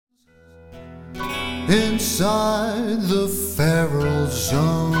inside the feral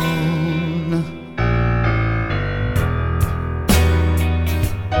zone.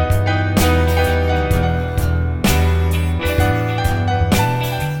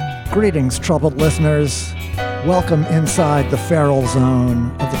 Greetings, troubled listeners. Welcome inside the feral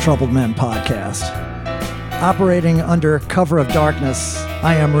zone of the Troubled Men podcast. Operating under cover of darkness,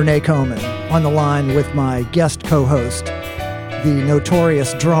 I am Renee Coman, on the line with my guest co-host, the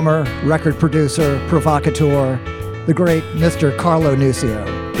notorious drummer, record producer, provocateur, the great Mr. Carlo Nuccio.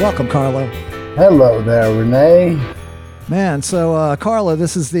 Welcome, Carlo. Hello there, Renee. Man, so Carlo,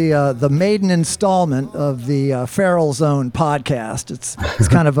 this is the maiden installment of the Feral Zone podcast. It's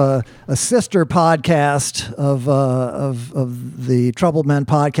kind of a sister podcast of the Troubled Men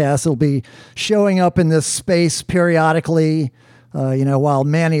podcast. It'll be showing up in this space periodically, while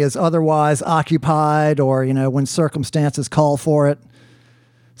Manny is otherwise occupied, or when circumstances call for it.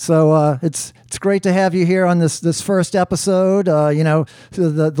 So it's great to have you here on this first episode.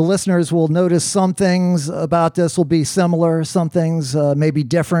 The listeners will notice some things about this will be similar, some things may be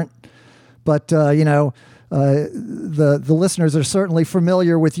different. But the listeners are certainly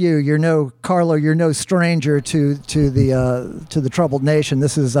familiar with you. Carlo, you're no stranger to the Troubled Nation.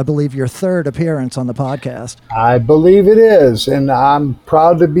 This is, I believe, your third appearance on the podcast. I believe it is, and I'm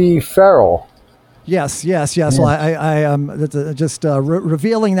proud to be feral. Yes. Well, I am just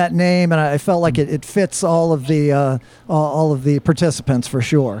revealing that name, and I felt like it fits all of the participants for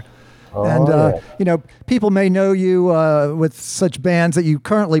sure. Oh, and people may know you with such bands that you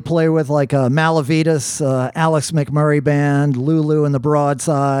currently play with, like Malavitas, Alex McMurray Band, Lulu and the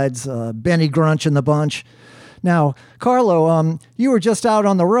Broadsides, Benny Grunch and the Bunch. Now, Carlo, you were just out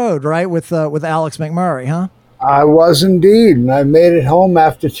on the road, right, with Alex McMurray, huh? I was indeed, and I made it home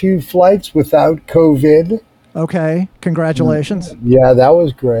after 2 flights without COVID. Okay, congratulations. Yeah, that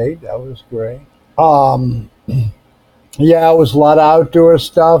was great. Yeah, it was a lot of outdoor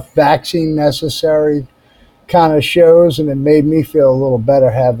stuff, vaccine necessary kind of shows, and it made me feel a little better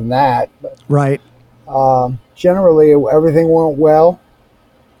having that. But, right. Generally, everything went well.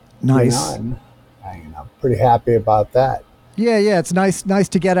 Nice. I'm pretty happy about that. Yeah, it's nice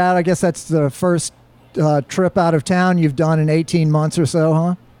to get out. I guess that's the first trip out of town you've done in 18 months or so,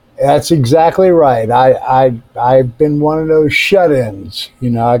 huh? That's exactly right. I've been one of those shut-ins.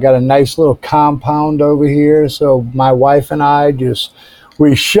 I got a nice little compound over here, so my wife and I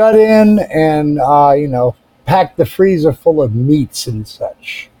we shut in and pack the freezer full of meats and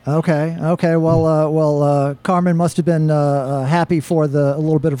such. Okay. Well, Carmen must have been happy for a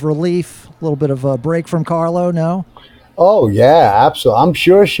little bit of relief, a little bit of a break from Carlo. No. Oh, yeah, absolutely. I'm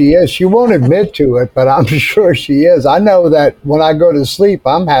sure she is. She won't admit to it, but I'm sure she is. I know that when I go to sleep,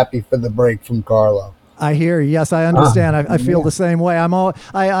 I'm happy for the break from Carlo. I hear you. Yes, I understand. I feel the same way.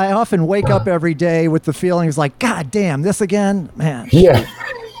 I often wake up every day with the feeling it's like, God damn, this again? Man. Yeah.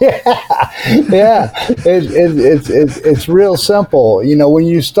 Yeah. It's real simple. When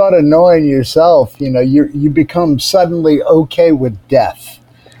you start annoying yourself, you become suddenly okay with death.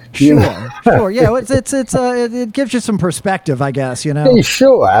 Sure. Yeah, it gives you some perspective, I guess.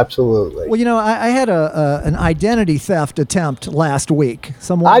 Sure, absolutely. Well, I had an identity theft attempt last week.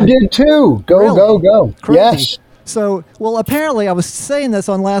 I did too. Go. Crazy. Yes. So, apparently, I was saying this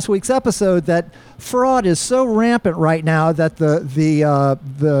on last week's episode that fraud is so rampant right now that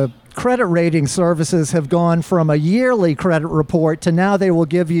the credit rating services have gone from a yearly credit report to now they will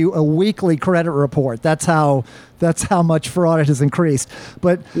give you a weekly credit report. That's how much fraud has increased.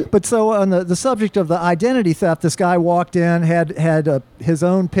 But so on the subject of the identity theft, this guy walked in, had his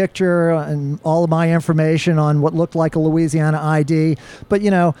own picture and all of my information on what looked like a Louisiana ID. But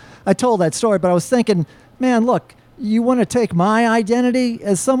I told that story, but I was thinking, man, look, you want to take my identity?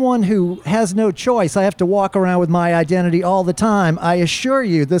 As someone who has no choice, I have to walk around with my identity all the time. I assure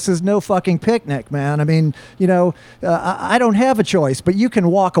you, this is no fucking picnic, man. I mean, I don't have a choice, but you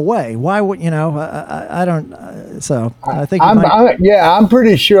can walk away. Why would, I don't, so I think... I'm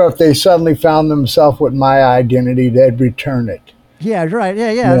pretty sure if they suddenly found themselves with my identity, they'd return it. Yeah, right.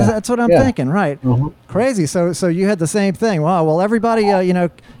 Yeah. That's what I'm thinking. Right. Mm-hmm. Crazy. So you had the same thing. Wow. Well, everybody,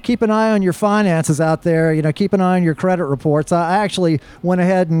 keep an eye on your finances out there. Keep an eye on your credit reports. I actually went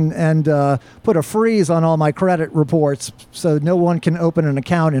ahead and put a freeze on all my credit reports so no one can open an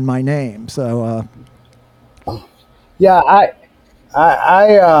account in my name. So. Yeah, I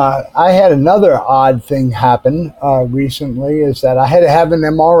had another odd thing happen recently. Is that I had to have an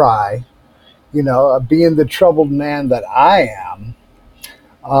MRI. Being the troubled man that I am,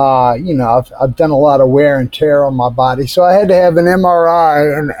 I've done a lot of wear and tear on my body. So I had to have an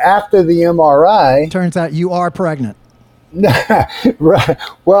MRI. And after the MRI... Turns out you are pregnant. Right.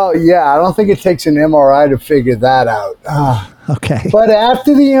 Well, yeah, I don't think it takes an MRI to figure that out. Okay. But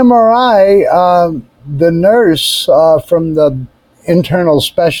after the MRI, the nurse from the internal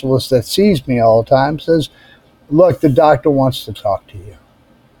specialist that sees me all the time says, "Look, the doctor wants to talk to you."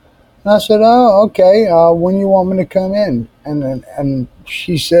 And I said, "Oh, okay. When you want me to come in?" And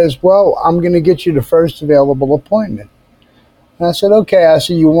she says, "Well, I'm going to get you the first available appointment." And I said, "Okay." I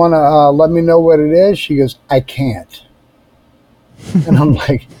said, "You want to let me know what it is?" She goes, "I can't." And I'm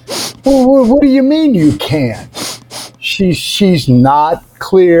like, "Well, what do you mean you can't?" She's not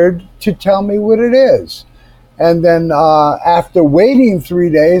cleared to tell me what it is. And then after waiting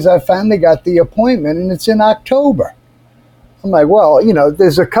 3 days, I finally got the appointment, and it's in October. I'm like, well,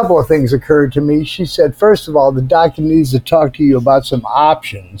 there's a couple of things occurred to me. She said, first of all, the doctor needs to talk to you about some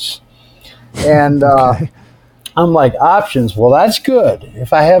options. And Okay. I'm like, options? Well, that's good.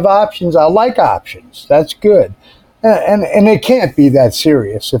 If I have options, I like options. That's good. And it can't be that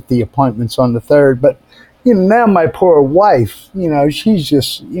serious if the appointment's on the 3rd. But, now my poor wife, she's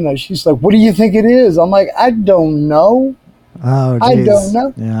just, she's like, what do you think it is? I'm like, I don't know. Oh, I geez. don't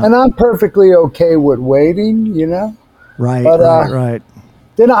know. Yeah. And I'm perfectly okay with waiting, Right. But, right.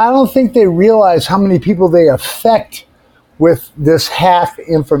 Then I don't think they realize how many people they affect with this half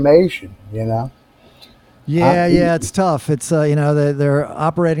information, Yeah, it's tough. It's they're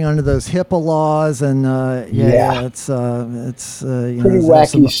operating under those HIPAA laws, and Yeah. it's Pretty there's wacky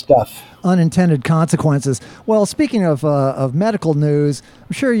some stuff. unintended consequences. Well, speaking of medical news,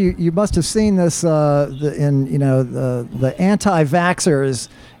 I'm sure you must have seen this in the anti-vaxxers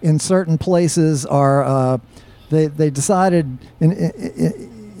in certain places are they decided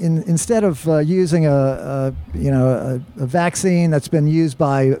instead of using a vaccine that's been used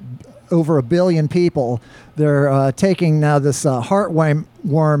by over 1 billion people, they're taking now this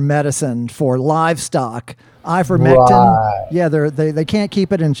heartworm medicine for livestock, ivermectin. Right. Yeah, they can't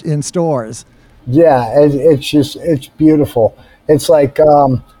keep it in stores. Yeah, it's beautiful. It's like,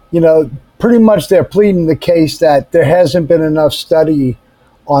 pretty much they're pleading the case that there hasn't been enough study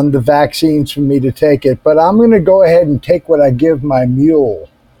on the vaccines for me to take it, but I'm going to go ahead and take what I give my mule.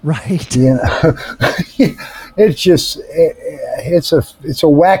 Right. It's just it's a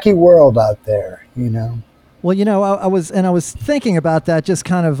wacky world out there. Well, I was thinking about that, just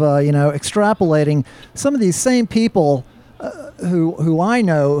kind of extrapolating some of these same people who I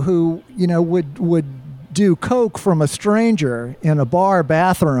know who would do coke from a stranger in a bar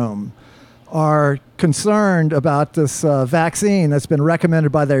bathroom are concerned about this vaccine that's been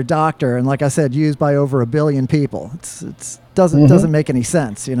recommended by their doctor, and like I said, used by over 1 billion people. It's doesn't make any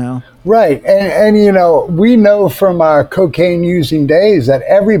sense, Right, and we know from our cocaine using days that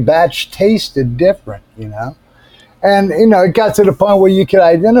every batch tasted different, and it got to the point where you could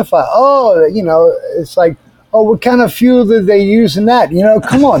identify. Oh, it's like, oh, what kind of fuel did they use in that?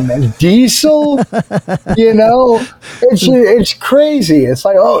 Come on, man, diesel. It's crazy. It's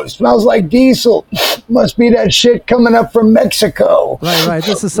like, oh, it smells like diesel. Must be that shit coming up from Mexico. Right.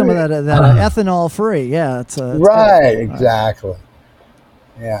 This is some of that ethanol free. Yeah, it's right, good. Exactly.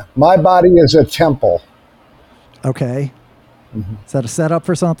 Yeah, my body is a temple. Okay. Is that a setup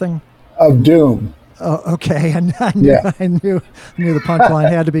for something? Of doom. Oh, okay. I knew the punchline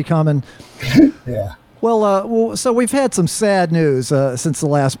had to be coming. Yeah. Well, so we've had some sad news since the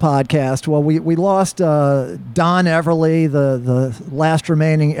last podcast. Well, we lost Don Everly, the last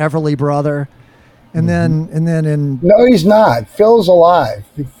remaining Everly brother, and then No, he's not. Phil's alive.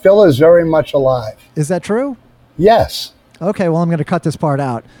 Phil is very much alive. Is that true? Yes. Okay. Well, I'm going to cut this part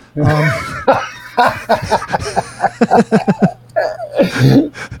out.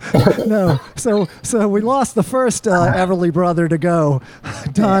 No, so we lost the first Everly brother to go,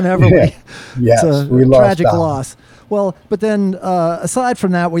 Don Everly. Yes, it's a we lost tragic Don. loss. Well, but then aside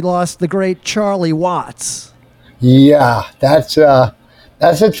from that, we lost the great Charlie Watts. Yeah, that's a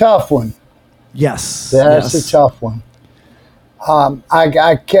tough one. Yes, That's a tough one.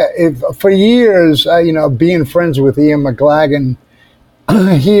 For years, being friends with Ian McLagan,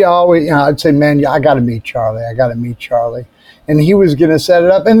 he always, I'd say, man, I got to meet Charlie. And he was going to set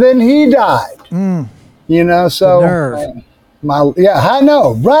it up, and then he died. So the nerve. I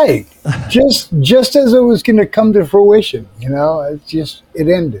know, right? just as it was going to come to fruition, it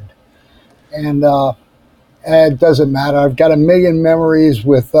ended, and it doesn't matter. I've got a million memories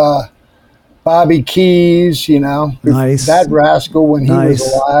with Bobby Keys, Nice. that rascal when he was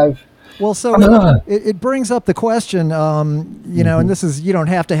alive. Well, so it brings up the question, and this is, you don't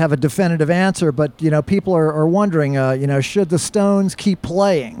have to have a definitive answer, but, people are wondering, should the Stones keep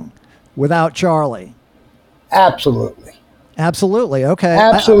playing without Charlie? Absolutely. Absolutely. Okay.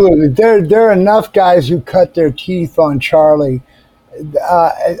 Absolutely. There are enough guys who cut their teeth on Charlie.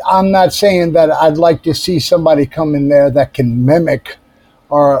 I'm not saying that I'd like to see somebody come in there that can mimic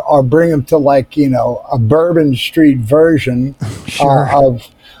or bring them to, like, a Bourbon Street version Sure.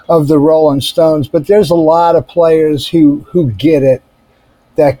 of the Rolling Stones. But there's a lot of players who get it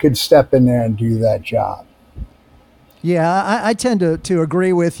that could step in there and do that job. Yeah, I tend to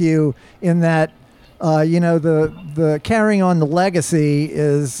agree with you in that, the carrying on the legacy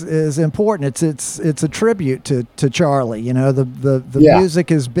is important. It's a tribute to Charlie. The Yeah. music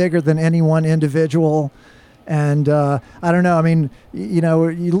is bigger than any one individual, and I don't know. I mean,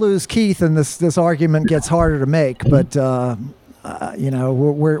 you lose Keith, and this argument gets harder to make. But we're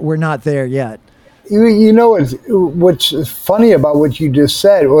not there yet. You know what's funny about what you just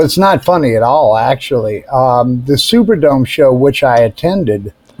said? Well, it's not funny at all, actually. The Superdome show, which I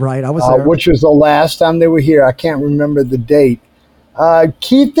attended, Right, I was there. which was the last time they were here. I can't remember the date.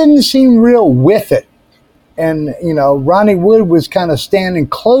 Keith didn't seem real with it. And, Ronnie Wood was kind of standing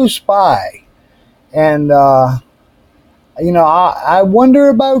close by. And, I wonder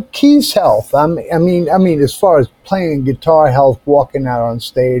about Keith's health. I mean, as far as playing guitar health, walking out on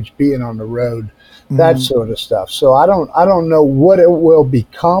stage, being on the road, that sort of stuff. So I don't know what it will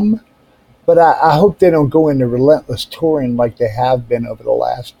become. But I hope they don't go into relentless touring like they have been over the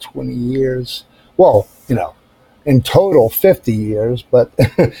last 20 years. Well, in total 50 years. But,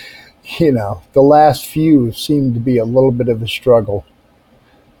 the last few seem to be a little bit of a struggle.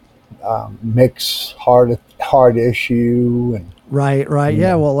 Mix heart issue and Right.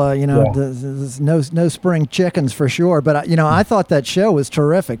 Yeah. Well, there's no spring chickens for sure. But I thought that show was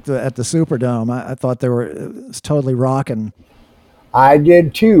terrific at the Superdome. I thought it was totally rocking. I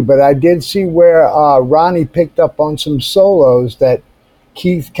did too, but I did see where Ronnie picked up on some solos that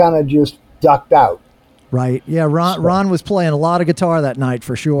Keith kind of just ducked out. Right. Yeah. Ron was playing a lot of guitar that night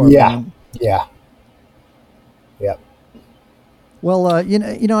for sure. Yeah. Man. Yeah. Yep. Well,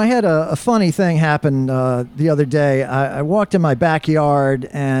 I had a funny thing happen the other day. I walked in my backyard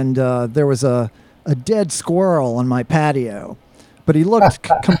and there was a dead squirrel on my patio, but he looked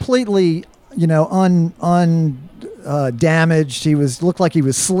completely, damaged. He looked like he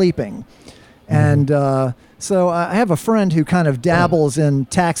was sleeping. And so I have a friend who kind of dabbles in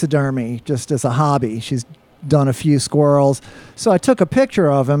taxidermy just as a hobby. She's done a few squirrels. So I took a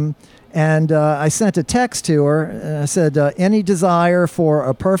picture of him and I sent a text to her. And I said, any desire for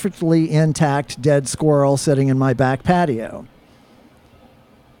a perfectly intact dead squirrel sitting in my back patio?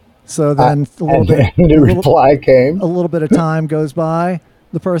 So then the reply came. A little bit of time goes by.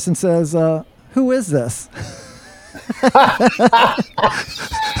 The person says, who is this?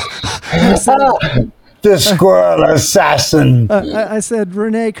 The squirrel assassin. I said,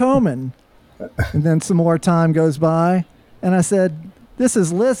 Renee Coman. And then some more time goes by. And I said, this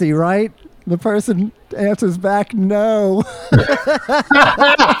is Lizzie, right? The person answers back, no.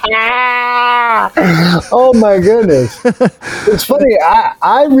 Oh, my goodness. It's funny.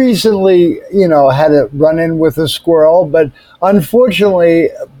 I recently, had a run-in with a squirrel, but unfortunately,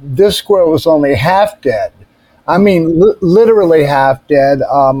 this squirrel was only half dead. I mean, literally half dead.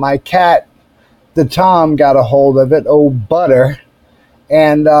 My cat, the Tom, got a hold of it, old Butter,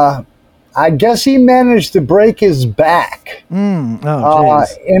 and I guess he managed to break his back in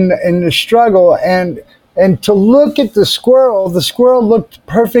the struggle. And to look at the squirrel looked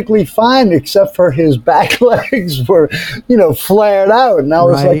perfectly fine except for his back legs were, flared out. And I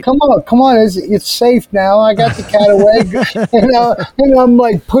was like, come on, it's safe now. I got the cat away. and I'm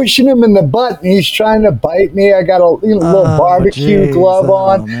like pushing him in the butt and he's trying to bite me. I got a little barbecue glove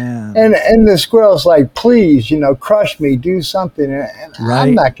on. Man. And the squirrel's like, please, crush me, do something. And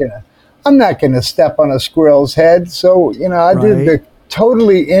I'm not gonna step on a squirrel's head. So, I did the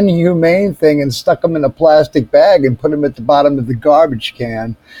totally inhumane thing and stuck him in a plastic bag and put him at the bottom of the garbage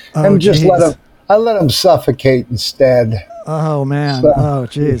can and just let him suffocate instead. Oh man. So,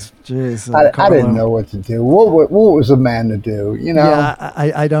 jeez. I didn't know what to do. What was a man to do? Yeah,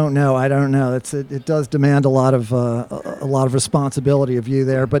 I don't know. It does demand a lot of responsibility of you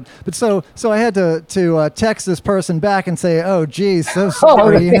there. But so I had to text this person back and say, oh geez, so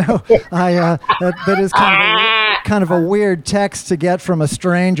sorry. That is kind of a weird text to get from a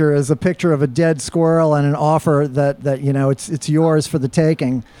stranger, as a picture of a dead squirrel and an offer that it's yours for the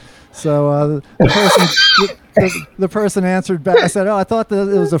taking. So the person answered back. I said, oh, I thought that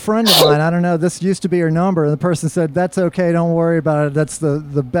it was a friend of mine. I don't know. This used to be her number. And the person said, that's okay. Don't worry about it. That's the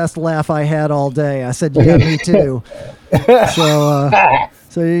best laugh I had all day. I said, yeah, me too. So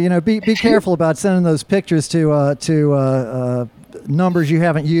be careful about sending those pictures to numbers you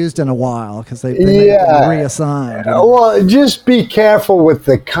haven't used in a while because they may have been reassigned. You know? Well, just be careful with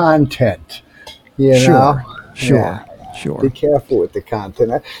the content. You know? Sure. Be careful with the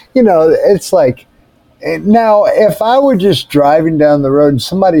content. You know, it's like, now if I were just driving down the road and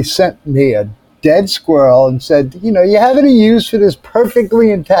somebody sent me a dead squirrel and said, you know, you have any use for this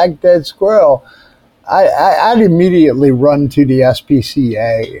perfectly intact dead squirrel, I'd immediately run to the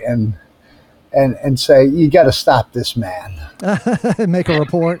SPCA and say, you got to stop this man. Make a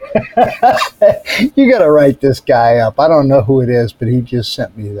report. You got to write this guy up. I don't know who it is, but he just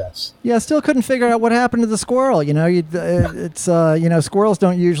sent me this. Yeah, I still couldn't figure out what happened to the squirrel. You know, it's you know, squirrels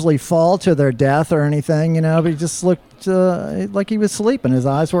don't usually fall to their death or anything. You know, but he just looked like he was sleeping. His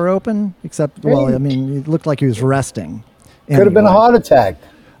eyes were open, except well, I mean, it looked like he was resting. Could have been a heart attack.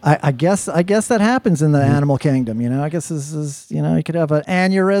 I guess that happens in the animal kingdom. You know, I guess this is, you know, you could have an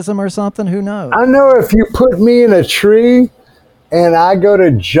aneurysm or something. Who knows? I know if you put me in a tree and I go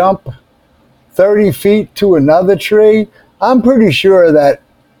to jump 30 feet to another tree, I'm pretty sure that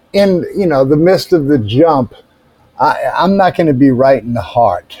in, you know, the midst of the jump, I'm not going to be right in the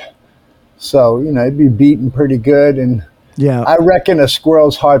heart. So, you know, it'd be beating pretty good. And yeah, I reckon a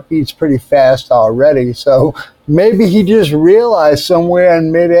squirrel's heart beats pretty fast already. So maybe he just realized somewhere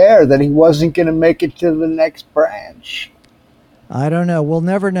in midair that he wasn't going to make it to the next branch. I don't know. We'll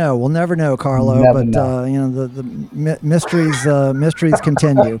never know. We'll never know, Carlo. Never but know. You know, the mysteries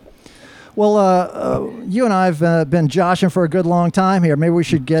continue. Well, you and I've been joshing for a good long time here. Maybe we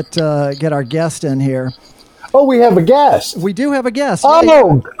should get our guest in here. Oh, we have a guest. We do have a guest.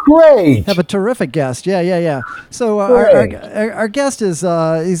 Oh, great! Have a terrific guest. Yeah. So our guest is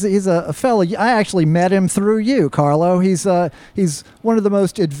he's a fellow. I actually met him through you, Carlo. He's one of the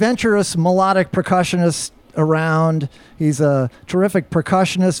most adventurous melodic percussionists around. He's a terrific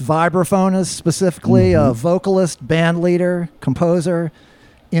percussionist, vibraphonist, specifically a vocalist, band leader, composer,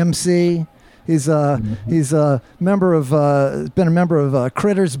 MC. He's a member of been a member of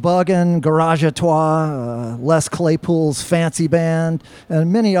Critters Buggin', Garage à Trois, Les Claypool's Fancy Band,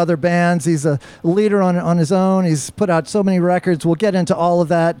 and many other bands. He's a leader on his own. He's put out so many records. We'll get into all of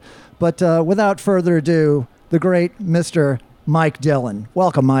that, but without further ado, the great Mr. Mike Dillon.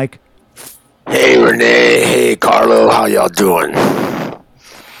 Welcome, Mike. Hey, Renee. Hey, Carlo. How y'all doing?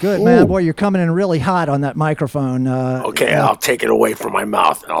 Good, man. Boy, you're coming in really hot on that microphone. Okay, I'll take it away from my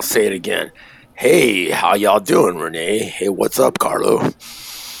mouth and I'll say it again. Hey, how y'all doing, Renee? Hey, what's up, Carlo?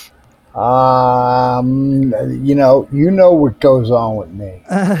 You know what goes on with me.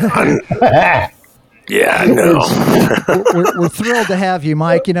 Yeah, I know. We're thrilled to have you,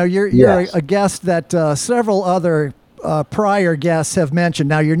 Mike. You know, you're Yes. a guest that several other prior guests have mentioned.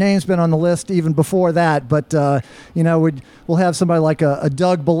 Now, your name's been on the list even before that, but you know, we'll have somebody like a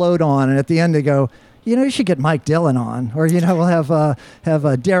Doug Belote on, and at the end they go, you know, you should get Mike Dillon on. Or, you know, we'll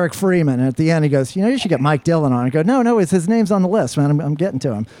have Derek Freeman, and at the end he goes, you know, you should get Mike Dillon on. I go, no, his name's on the list, man. I'm getting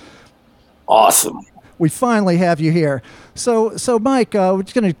to him. Awesome. We finally have you here. So Mike, we're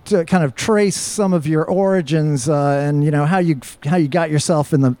just going to kind of trace some of your origins and, you know, how you got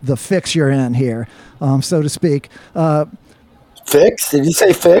yourself in the fix you're in here, so to speak. Fix? Did you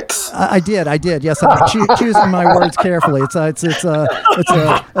say fix? I did. Yes, I'm choosing my words carefully. It's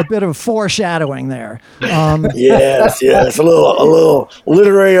a bit of foreshadowing there. Yes. A little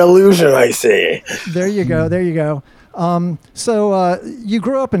literary allusion, I say. There you go. So you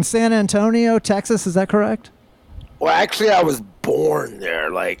grew up in San Antonio, Texas. Is that correct? Well, actually, I was born there.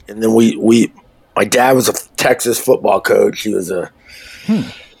 And then my dad was a Texas football coach. He was a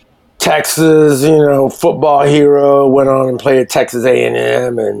Texas, football hero, went on and played at Texas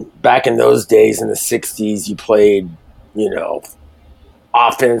A&M. And back in those days in the 60s, you played,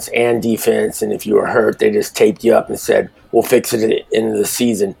 offense and defense. And if you were hurt, they just taped you up and said, we'll fix it at the end of the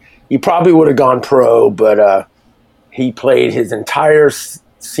season. He probably would have gone pro, but he played his entire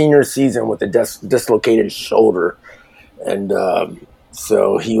senior season with a dislocated shoulder. And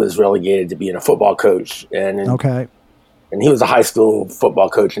so he was relegated to being a football coach. Okay. And he was a high school football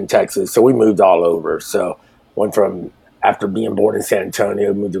coach in Texas. So we moved all over. So went from, after being born in San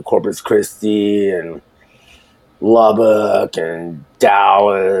Antonio, moved to Corpus Christi and Lubbock and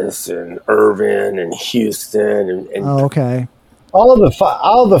Dallas and Irvin and Houston. And okay. All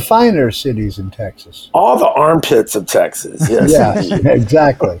the finer cities in Texas. All the armpits of Texas. Yes. Yeah,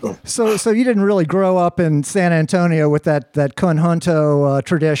 exactly. So you didn't really grow up in San Antonio with that conjunto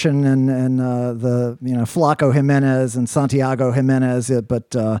tradition and the Flaco Jimenez and Santiago Jimenez,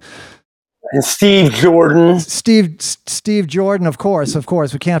 but And Steve Jordan. Steve Jordan, of course.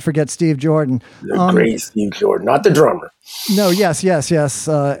 We can't forget Steve Jordan. The great Steve Jordan, not the drummer. No, yes.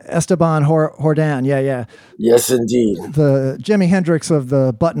 Esteban Jordan. Yeah. Yes, indeed. The Jimi Hendrix of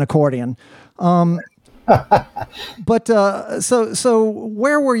the button accordion. But so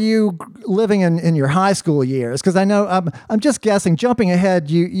where were you living in your high school years? Because I know I'm just guessing. Jumping ahead,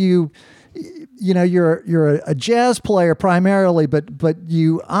 you know you're a jazz player primarily, but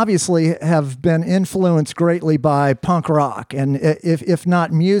you obviously have been influenced greatly by punk rock, and if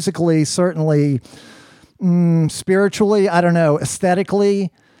not musically, certainly spiritually. I don't know,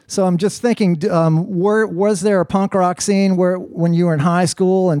 aesthetically. So I'm just thinking, was there a punk rock scene when you were in high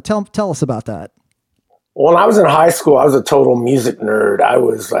school? And tell us about that. When I was in high school, I was a total music nerd. I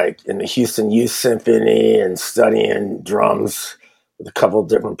was like in the Houston Youth Symphony and studying drums with a couple of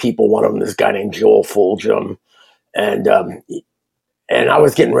different people. One of them, this guy named Joel Fulgham. And I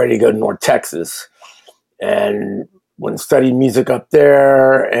was getting ready to go to North Texas and went and studied music up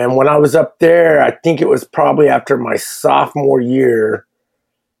there. And when I was up there, I think it was probably after my sophomore year,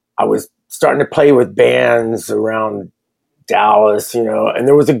 I was starting to play with bands around Dallas, and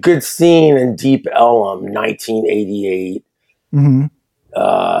there was a good scene in Deep Ellum, 1988,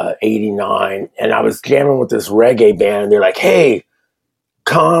 89. And I was jamming with this reggae band, and they're like, hey,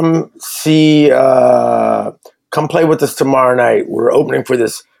 come play with us tomorrow night. We're opening for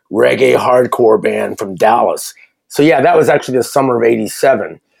this reggae hardcore band from Dallas. So yeah, that was actually the summer of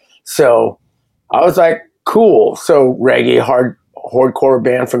 87. So I was like, cool. So reggae hardcore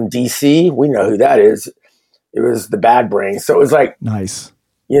band from DC, we know who that is. It was the Bad Brains. So it was like, nice.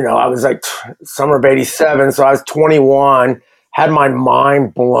 I was like summer of 87. So I was 21, had my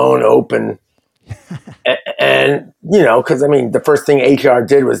mind blown open. and because the first thing HR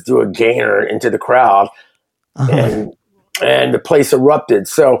did was do a gainer into the crowd and the place erupted.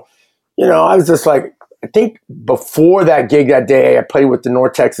 So, I was just like, I think before that gig that day, I played with the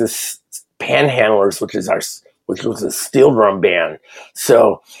North Texas Panhandlers, which was a steel drum band.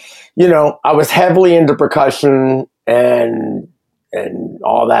 So, I was heavily into percussion and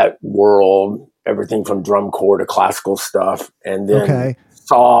all that world, everything from drum corps to classical stuff. And then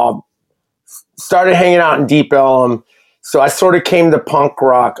started hanging out in Deep Ellum. So I sort of came to punk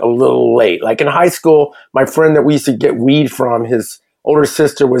rock a little late. Like in high school, my friend that we used to get weed from, his older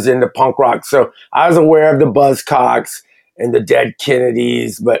sister was into punk rock. So I was aware of the Buzzcocks and the Dead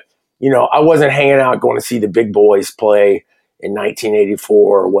Kennedys, but I wasn't hanging out going to see the big boys play in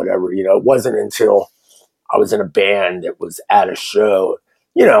 1984 or whatever. It wasn't until I was in a band that was at a show,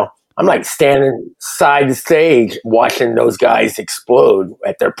 I'm like standing side to stage watching those guys explode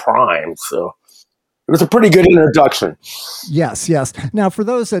at their prime. So it was a pretty good introduction. Yes. Now, for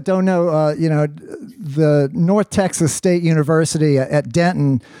those that don't know, the North Texas State University at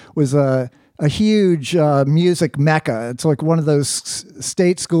Denton was a huge music mecca. It's like one of those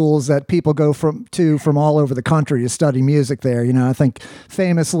state schools that people go from all over the country to study music there. I think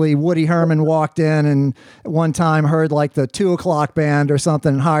famously Woody Herman walked in and at one time heard like the 2 o'clock band or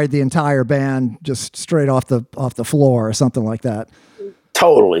something and hired the entire band just straight off the floor or something like that.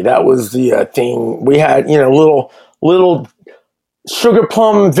 Totally. That was the thing. We had, little sugar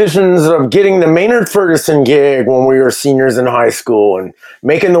plum visions of getting the Maynard Ferguson gig when we were seniors in high school and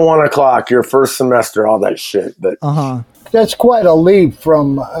making the 1 o'clock your first semester, all that shit. But that's quite a leap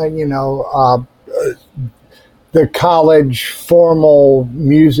from, the college formal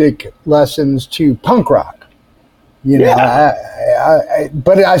music lessons to punk rock. But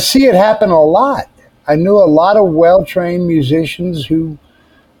I see it happen a lot. I knew a lot of well-trained musicians who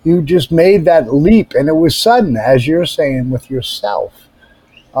just made that leap, and it was sudden, as you're saying with yourself.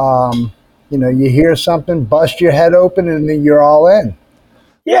 You hear something, bust your head open, and then you're all in.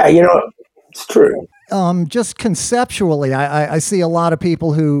 Yeah, it's true. Just conceptually, I see a lot of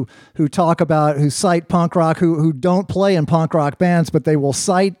people who cite punk rock, who don't play in punk rock bands, but they will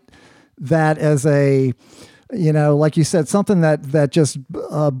cite that as a, like you said, something that just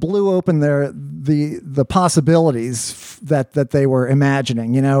blew open the possibilities that they were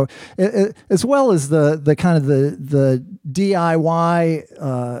imagining, as well as the kind of the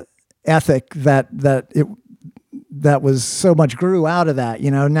DIY ethic that was so much grew out of that.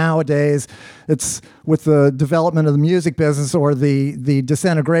 Nowadays it's with the development of the music business or the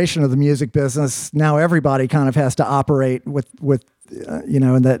disintegration of the music business. Now everybody kind of has to operate with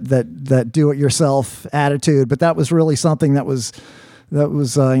and that do-it-yourself attitude. But that was really something that was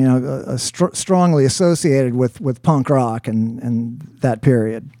strongly associated with punk rock and that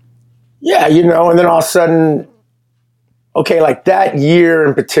period. Yeah, and then all of a sudden, like that year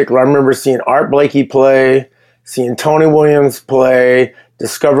in particular, I remember seeing Art Blakey play, seeing Tony Williams play,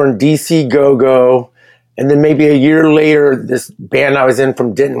 discovering DC Go-Go, and then maybe a year later, this band I was in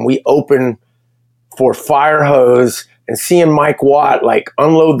from Denton, we opened for Firehose, and seeing Mike Watt like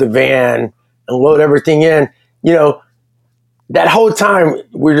unload the van and load everything in, you know, that whole time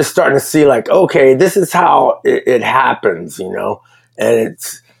we're just starting to see like, okay, this is how it happens, you know, and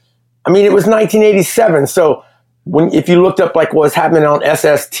it was 1987, so if you looked up like what was happening on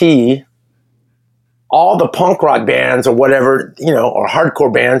SST, all the punk rock bands or whatever, you know, or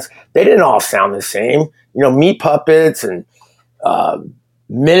hardcore bands, they didn't all sound the same. You know, Meat Puppets and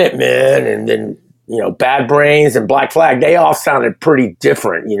Minutemen, and then, you know, Bad Brains and Black Flag, they all sounded pretty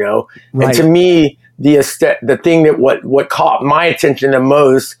different, you know. Right. And to me, the thing that what caught my attention the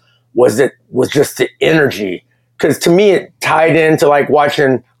most was just the energy. Because to me, it tied into like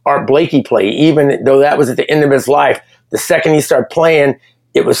watching Art Blakey play, even though that was at the end of his life. The second he started playing,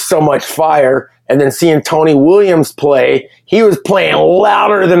 it was so much fire. And then seeing Tony Williams play, he was playing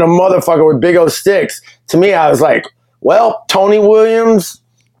louder than a motherfucker with big old sticks. To me, I was like, well, Tony Williams,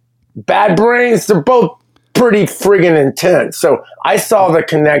 Bad Brains, they're both pretty friggin' intense. So I saw the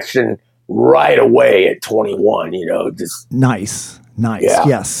connection right away at 21, you know, just nice. Yeah.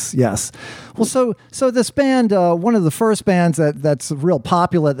 Yes. Well, so this band, one of the first bands that's real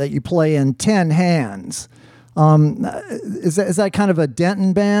popular that you play in, Tin Hands, is that kind of a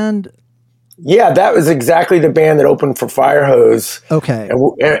Denton band? Yeah, that was exactly the band that opened for Firehose. Okay.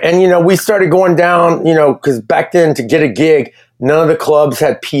 And you know, we started going down, you know, because back then to get a gig, none of the clubs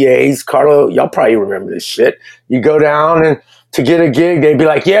had PAs. Carlo, y'all probably remember this shit. You go down and to get a gig, they'd be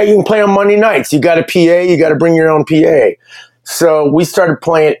like, yeah, you can play on Monday nights. You got a PA, you got to bring your own PA. So we started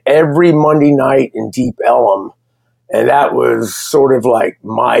playing every Monday night in Deep Ellum. And that was sort of like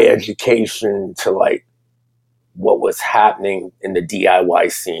my education to like what was happening in the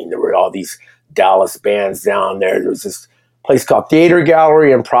DIY scene. There were all these Dallas bands down there. There was this place called Theater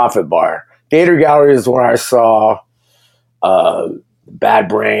Gallery and Profit Bar. Theater Gallery is where I saw Bad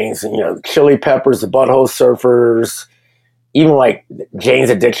Brains, and, you know, Chili Peppers, the Butthole Surfers, even like Jane's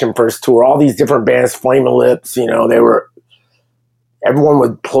Addiction first tour, all these different bands, Flaming Lips, you know, everyone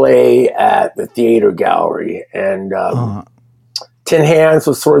would play at the Theater Gallery. And Tin Hands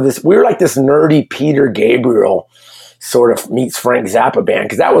was sort of this, we were like this nerdy Peter Gabriel sort of meets Frank Zappa band,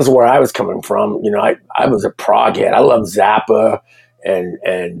 because that was where I was coming from. You know, I was a prog head. I loved Zappa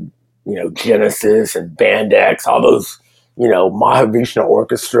and you know, Genesis and Band X, all those, you know, Mahavishnu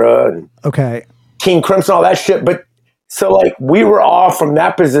Orchestra and King Crimson, all that shit. But so like we were all from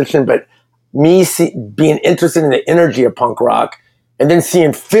that position, but me being interested in the energy of punk rock, and then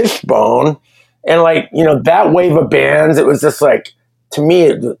seeing Fishbone and like, you know, that wave of bands, it was just like, to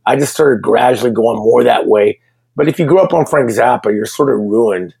me, I just started gradually going more that way. But if you grew up on Frank Zappa, you're sort of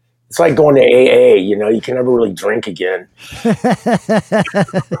ruined. It's like going to AA, you know, you can never really drink again.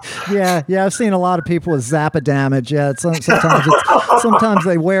 Yeah, I've seen a lot of people with Zappa damage. Yeah, sometimes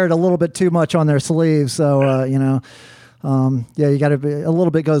they wear it a little bit too much on their sleeves. So, you know, yeah, you got to be, a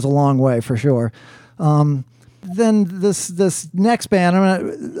little bit goes a long way for sure. Then this next band,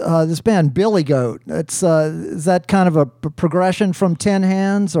 this band Billy Goat. It's is that kind of a progression from Tin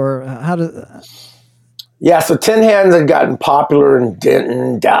Hands, or how do? Yeah, so Tin Hands had gotten popular in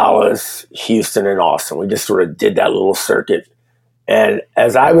Denton, Dallas, Houston, and Austin. We just sort of did that little circuit, and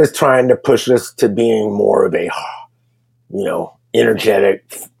as I was trying to push us to being more of a, you know, energetic,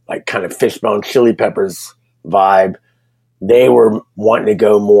 like kind of Fishbone, Chili Peppers vibe, they were wanting to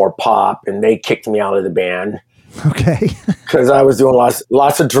go more pop, and they kicked me out of the band. Okay. Because I was doing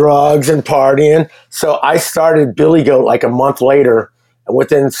lots of drugs and partying. So I started Billy Goat like a month later, and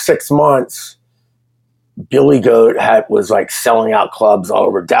within 6 months, Billy Goat was like selling out clubs all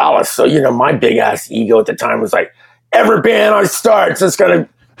over Dallas. So, you know, my big ass ego at the time was like, every band I start, it's gonna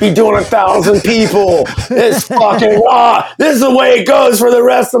be doing 1,000 people. It's fucking this is the way it goes for the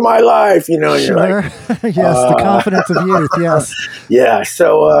rest of my life. You know, sure. You're like, yes, the confidence of youth. Yes. Yeah.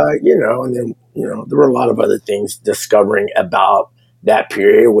 So, you know, and then, you know, there were a lot of other things discovering about that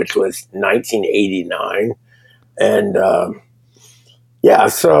period, which was 1989. And, yeah,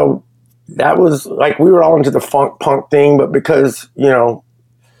 so that was like, we were all into the funk punk thing, but because, you know,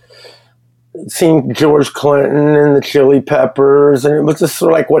 seeing George Clinton and the Chili Peppers, and it was just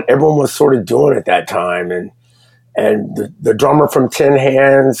sort of like what everyone was sort of doing at that time. And the drummer from Tin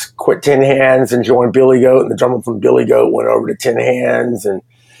Hands quit Tin Hands and joined Billy Goat, and the drummer from Billy Goat went over to Tin Hands.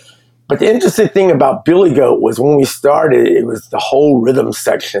 But the interesting thing about Billy Goat was when we started, it was the whole rhythm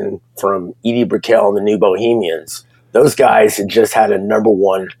section from Edie Brickell and the New Bohemians. Those guys had just had a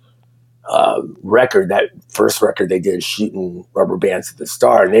 #1 record, that first record they did, Shooting Rubber Bands at the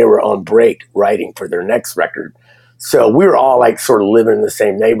Star, and they were on break writing for their next record. So we were all like sort of living in the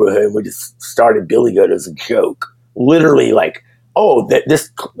same neighborhood. And we just started Billy Goat as a joke. Literally like,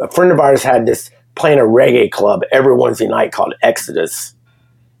 a friend of ours had this playing a reggae club every Wednesday night called Exodus.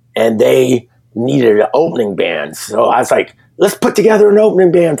 And they needed an opening band. So I was like, let's put together an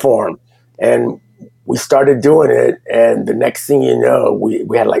opening band for them. And we started doing it. And the next thing you know, we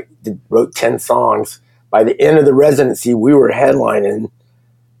had wrote 10 songs. By the end of the residency, we were headlining.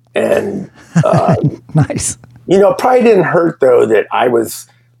 And nice. It probably didn't hurt though that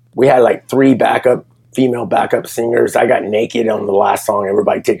we had like 3 female backup singers. I got naked on the last song,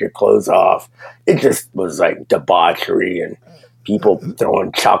 Everybody Take Your Clothes Off. It just was like debauchery and people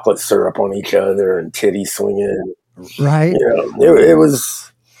throwing chocolate syrup on each other and titties swinging. Right. It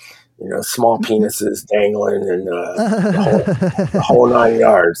was, small penises dangling and the whole 9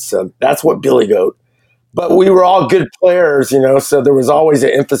 yards. So that's what Billy Goat. But we were all good players, so there was always an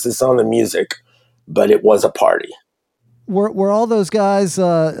emphasis on the music, but it was a party. Were all those guys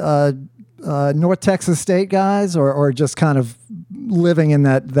North Texas State guys, or just kind of living in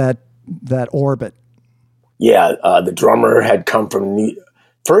that orbit? Yeah, the drummer had come from the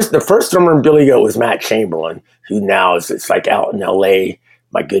first drummer in Billy Goat was Matt Chamberlain, who now it's like out in L.A.,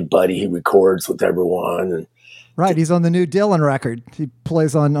 my good buddy. He records with everyone. And right, he's on the new Dylan record. He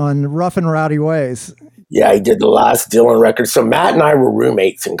plays on Rough and Rowdy Ways. Yeah, he did the last Dylan record. So Matt and I were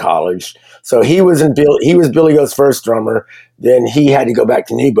roommates in college. So he was Billy Goat's first drummer. Then he had to go back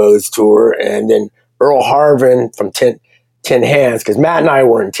to Nebo's tour, and then Earl Harvin from Tin Hands, because Matt and I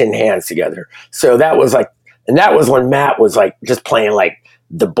were in Tin Hands together. So that was when Matt was like just playing like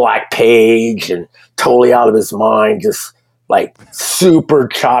the Black Page and totally out of his mind, just like super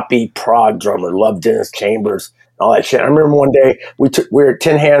choppy prog drummer. Loved Dennis Chambers and all that shit. I remember one day we were at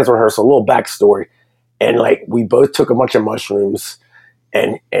Tin Hands rehearsal, a little backstory, and like we both took a bunch of mushrooms,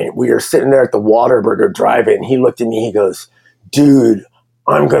 and we were sitting there at the Whataburger drive-in, and he looked at me, he goes, "Dude,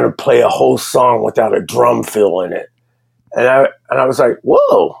 I'm going to play a whole song without a drum fill in it." And I was like,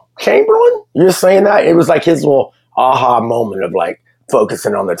 "Whoa, Chamberlain, you're saying that?" It was like his little aha moment of like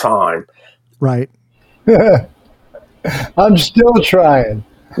focusing on the time. Right. I'm still trying.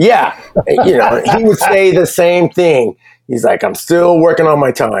 Yeah. He would say the same thing. He's like, "I'm still working on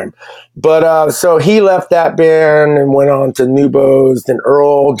my time." But so he left that band and went on to Newbo's. Then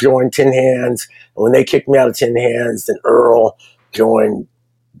Earl joined Tin Hands. And when they kicked me out of Tin Hands, then Earl joined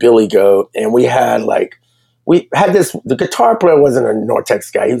Billy Goat. And we had the guitar player wasn't a North Texas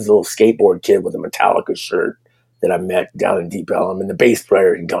guy. He was a little skateboard kid with a Metallica shirt that I met down in Deep Ellum. And the bass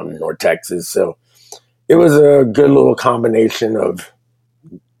player had gone to North Texas. So it was a good little combination of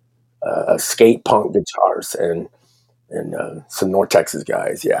skate punk guitars and some North Texas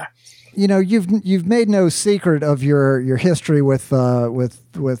guys. Yeah. You've made no secret of your history with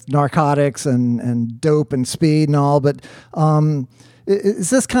narcotics and dope and speed and all, but is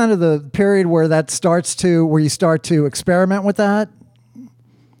this kind of the period where you start to experiment with that?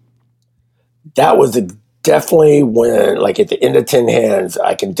 That was definitely when, like at the end of Tin Hands,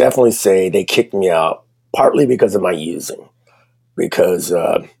 I can definitely say they kicked me out partly because of my using, because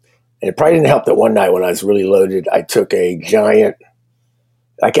and it probably didn't help that one night when I was really loaded, I took a giant,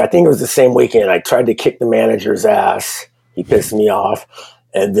 I think it was the same weekend, I tried to kick the manager's ass. He pissed me off.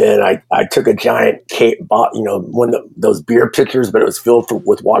 And then I took a giant those beer pitchers, but it was filled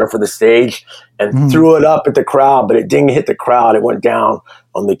with water for the stage, and threw it up at the crowd, but it didn't hit the crowd. It went down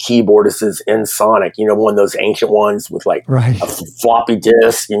on the keyboard. It says Ensoniq, one of those ancient ones with like a floppy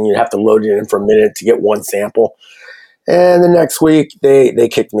disk, and you have to load it in for a minute to get one sample. And the next week they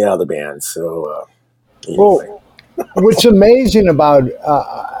kicked me out of the band. So, what's amazing about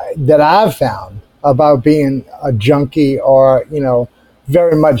that I've found about being a junkie or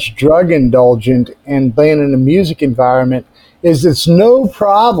very much drug indulgent and being in a music environment is it's no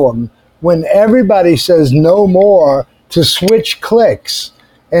problem when everybody says no more to switch clicks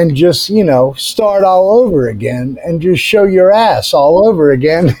and just start all over again and just show your ass all over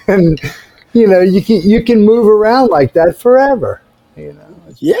again. And you can move around like that forever.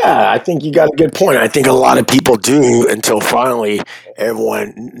 Yeah, I think you got a good point. I think a lot of people do until finally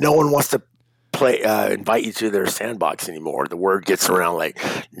no one wants to invite you to their sandbox anymore. The word gets around like,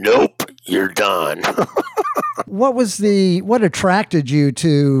 "Nope, you're done." What attracted you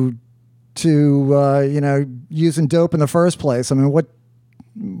to using dope in the first place? I mean,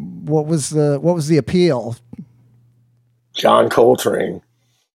 what was the appeal? John Coltrane,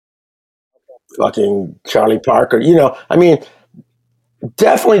 fucking Charlie Parker.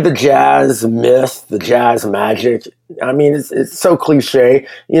 Definitely the jazz myth, the jazz magic. I mean, it's so cliche.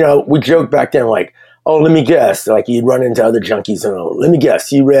 We joked back then like, "Oh, let me guess." Like you'd run into other junkies and, "Oh, let me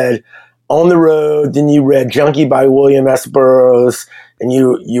guess, you read On the Road, then you read Junkie by William S. Burroughs, and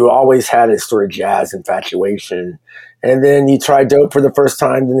you always had a sort of jazz infatuation. And then you try dope for the first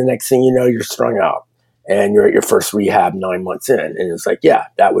time, and the next thing you know, you're strung out. And you're at your first rehab 9 months in. And it's like, yeah,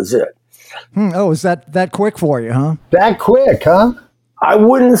 that was it. Oh, is that quick for you, huh? That quick, huh? I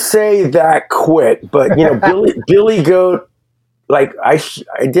wouldn't say that quick, but, you know, Billy Goat, like I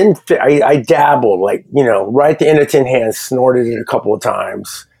dabbled, like, you know, right at the end of Tin Hands, snorted it a couple of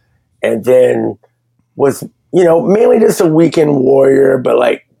times, and then was, you know, mainly just a weekend warrior, but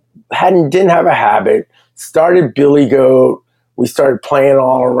like didn't have a habit. Started Billy Goat, we started playing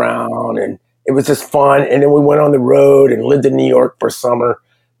all around, and it was just fun. And then we went on the road and lived in New York for summer.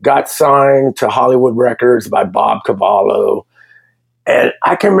 Got signed to Hollywood Records by Bob Cavallo. And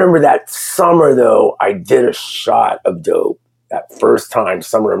I can remember that summer, though, I did a shot of dope that first time,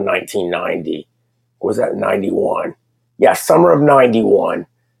 summer of 1990. Or was that 91? Yeah, summer of 91.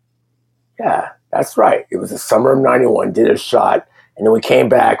 Yeah, that's right. It was the summer of 91, did a shot. And then we came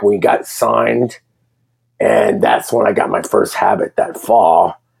back, we got signed. And that's when I got my first habit that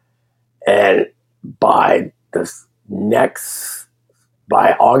fall. And by August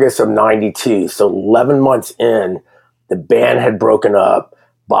of 92, so 11 months in, the band had broken up.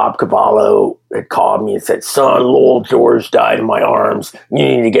 Bob Cavallo had called me and said, son, Lowell George died in my arms. You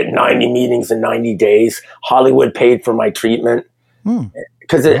need to get 90 meetings in 90 days. Hollywood paid for my treatment.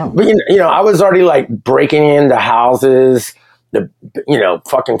 Because I was already like breaking into houses,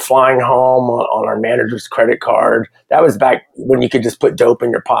 fucking flying home on our manager's credit card. That was back when you could just put dope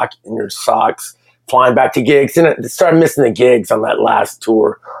in your pocket, in your socks, flying back to gigs. And I started missing the gigs on that last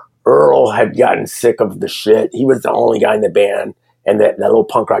tour. Earl had gotten sick of the shit. He was the only guy in the band, and that little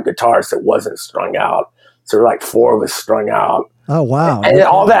punk rock guitarist that wasn't strung out. So there were like 4 of us strung out. Oh, wow. And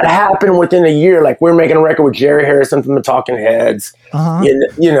all that happened within a year. Like, we were making a record with Jerry Harrison from the Talking Heads,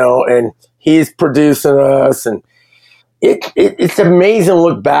 and he's producing us. And it's amazing to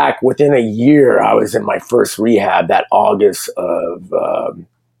look back. Within a year, I was in my first rehab that August of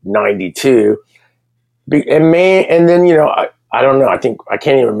 92. And then, I don't know. I think I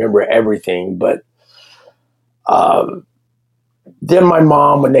can't even remember everything, but then my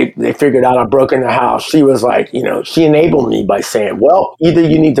mom, when they figured out I broke in the house, she was like, she enabled me by saying, well, either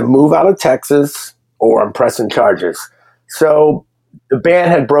you need to move out of Texas or I'm pressing charges. So the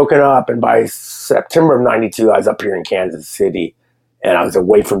band had broken up, and by September of 92, I was up here in Kansas City, and I was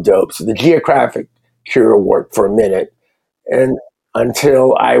away from dope. So the geographic cure worked for a minute, and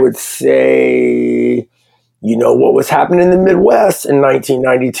until I would say, what was happening in the Midwest in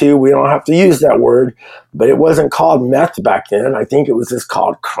 1992, we don't have to use that word, but it wasn't called meth back then. I think it was just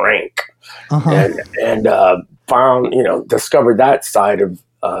called crank. And discovered that side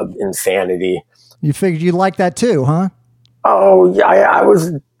of insanity. You figured you liked that too, huh? Oh, yeah, I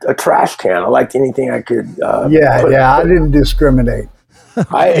was a trash can. I liked anything I could. I didn't discriminate.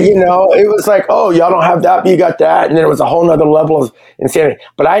 It was like, oh, y'all don't have that, but you got that. And then it was a whole nother level of insanity.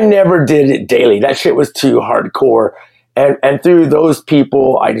 But I never did it daily. That shit was too hardcore. And through those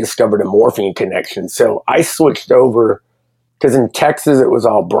people, I discovered a morphine connection. So I switched over, because in Texas, it was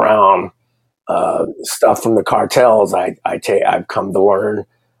all brown stuff from the cartels, I've come to learn.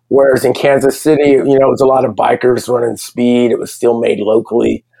 Whereas in Kansas City, it was a lot of bikers running speed. It was still made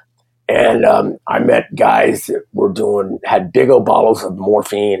locally. And I met guys that had big old bottles of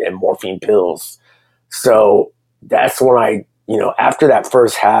morphine and morphine pills. So that's when after that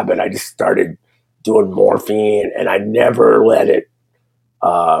first habit, I just started doing morphine, and I never let it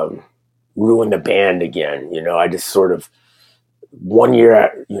ruin the band again. I just sort of, one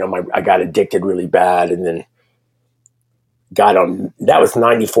year, I got addicted really bad, and then that was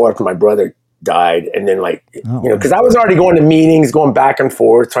 94 after my brother died. And then because I was already going to meetings, going back and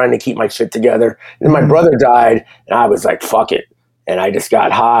forth, trying to keep my shit together. And then my brother died, and I was like, fuck it. And I just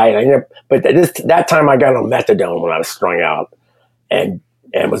got high. And that time I got on methadone when I was strung out, and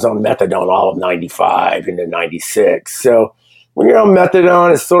was on methadone all of 95 into 96. So when you're on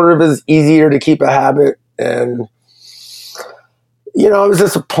methadone, it's sort of is easier to keep a habit. And it was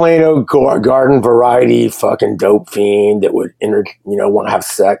just a plain old garden variety fucking dope fiend that would want to have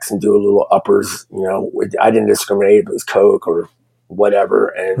sex and do a little uppers. I didn't discriminate if it was coke or whatever,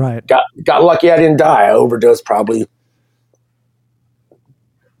 and got lucky I didn't die. I overdosed probably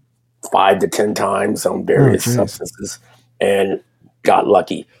 5 to 10 times on various substances, and got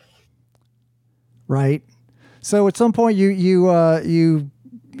lucky. Right. So at some point you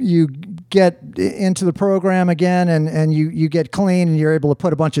get into the program again, and you get clean, and you're able to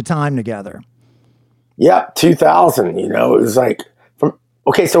put a bunch of time together. Yeah, 2000. It was like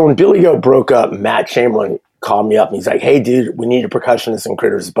so when Billy Goat broke up, Matt Chamberlain called me up and he's like, hey, dude, we need a percussionist in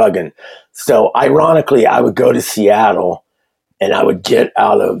Critters Buggin'. So ironically, I would go to Seattle and I would get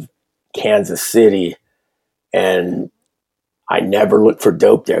out of Kansas City, and I never looked for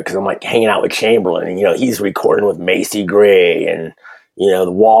dope there because I'm like hanging out with Chamberlain, and, you know, he's recording with Macy Gray and, you know,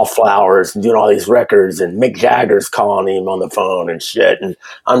 the Wallflowers and doing all these records, and Mick Jagger's calling him on the phone and shit. And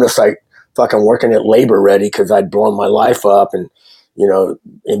I'm just like fucking working at Labor Ready because I'd blown my life up, and, you know,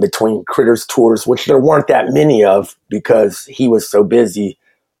 in between Critters tours, which there weren't that many of because he was so busy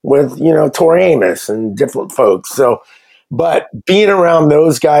with, you know, Tori Amos and different folks. So, but being around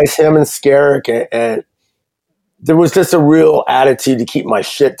those guys, him and Skerrick, and there was just a real attitude to keep my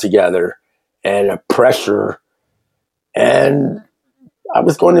shit together and a pressure. And I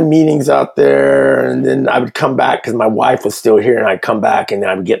was going to meetings out there, and then I would come back because my wife was still here, and I'd come back and then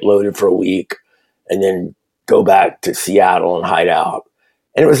I would get loaded for a week and then go back to Seattle and hide out.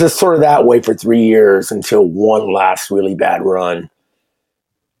 And it was just sort of that way for 3 years until one last really bad run.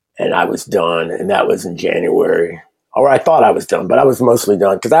 And I was done. And that was in January. Or I thought I was done, but I was mostly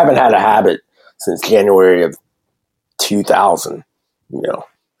done because I haven't had a habit since January of 2000. You know,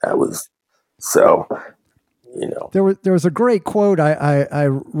 that was so, you know. There was a great quote I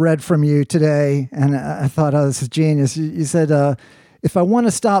read from you today, and I thought, oh, this is genius. You said, if I want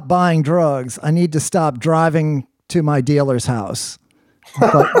to stop buying drugs, I need to stop driving to my dealer's house.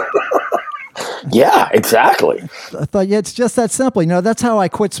 Yeah, exactly. I thought, yeah, it's just that simple. You know, that's how I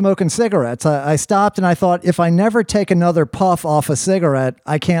quit smoking cigarettes. I stopped and I thought, if I never take another puff off a cigarette,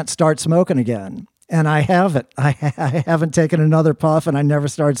 I can't start smoking again. And I haven't. I haven't taken another puff, and I never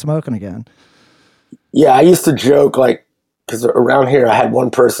started smoking again. Yeah, I used to joke, like, because around here I had one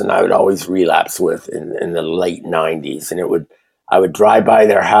person I would always relapse with in the late 90s, and I would drive by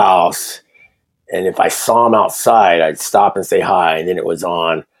their house, and if I saw them outside, I'd stop and say hi, and then it was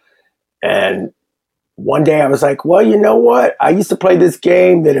on. And one day I was like, well, you know what? I used to play this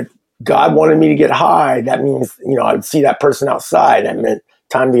game that if God wanted me to get high, that means, you know, I would see that person outside. That meant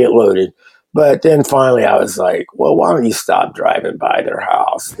time to get loaded. But then finally I was like, well, why don't you stop driving by their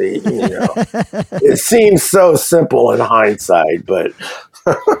house? It seems so simple in hindsight, but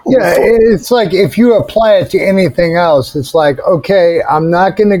yeah, it's like if you apply it to anything else, it's like, okay, I'm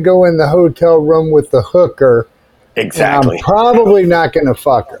not going to go in the hotel room with the hooker. Exactly. I'm probably not going to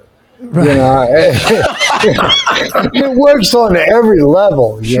fuck her. Right. You know, it works on every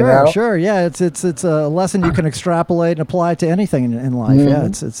level. Sure. Yeah, it's a lesson you can extrapolate and apply to anything in life. Mm-hmm. Yeah,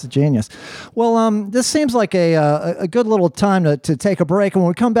 it's a genius. Well, this seems like a good little time to take a break. And when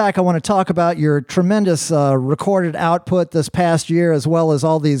we come back, I want to talk about your tremendous recorded output this past year, as well as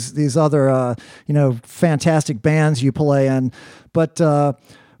all these other fantastic bands you play in. But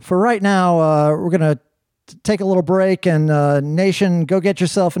for right now, we're gonna take a little break, and Nation, go get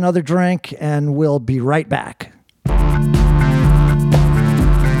yourself another drink, and we'll be right back.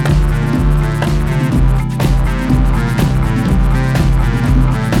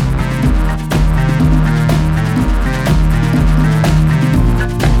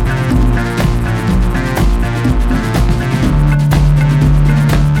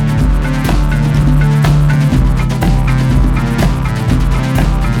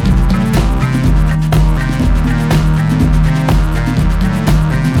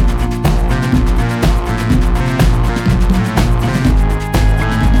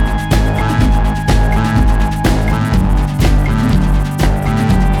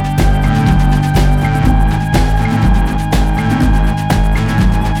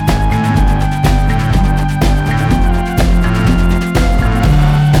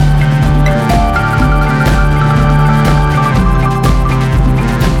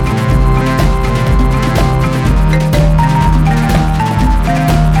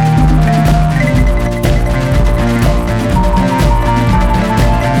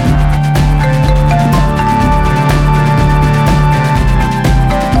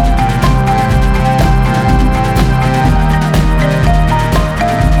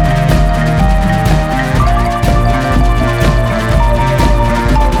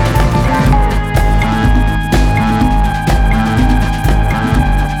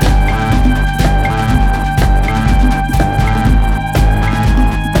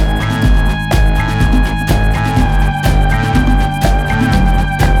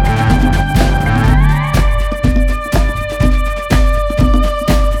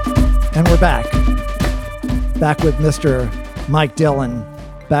 Back with Mr. Mike Dillon,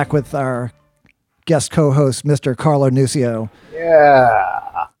 back with our guest co-host, Mr. Carlo Nuccio.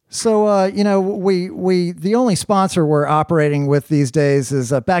 Yeah. So, we the only sponsor we're operating with these days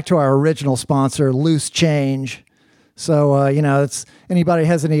is back to our original sponsor, Loose Change. So, it's anybody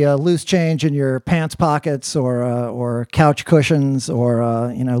has any loose change in your pants pockets or couch cushions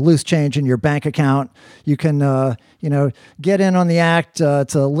or, loose change in your bank account, you can, get in on the act.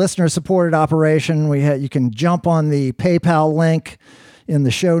 It's a listener supported operation. You can jump on the PayPal link in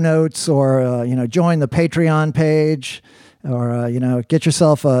the show notes or, join the Patreon page or, get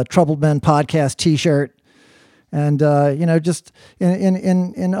yourself a Troubled Men podcast t-shirt. And, just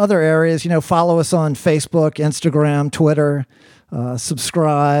in other areas, follow us on Facebook, Instagram, Twitter,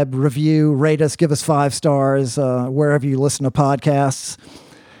 subscribe, review, rate us, give us 5 stars, wherever you listen to podcasts.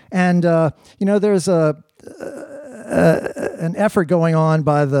 And, there's an effort going on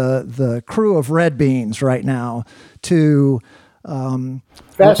by the crew of Red Beans right now to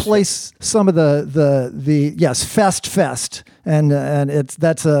replace some of the Fest. And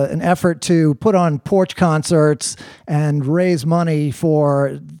that's an effort to put on porch concerts and raise money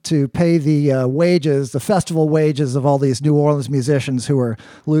to pay the festival wages of all these New Orleans musicians who are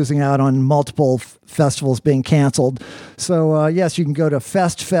losing out on multiple festivals being canceled. So yes, you can go to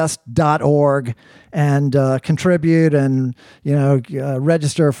festfest.org and contribute and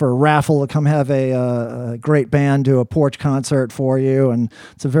register for a raffle to come have a great band do a porch concert for you, and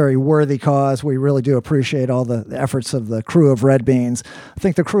it's a very worthy cause. We really do appreciate all the efforts of the crew of Red Beans. I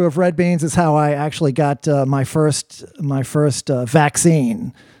think the crew of Red Beans is how I actually got my first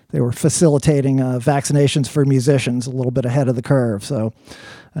vaccine. They were facilitating vaccinations for musicians a little bit ahead of the curve, so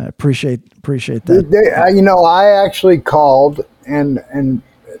I appreciate that. I actually called and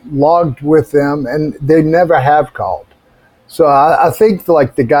logged with them, and they never have called. So I think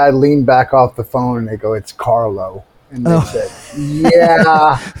the guy leaned back off the phone and they go, "It's Carlo." And they said,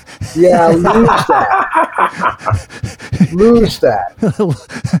 yeah, lose that.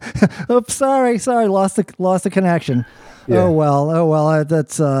 Oops, sorry, lost the connection. Yeah. Oh well,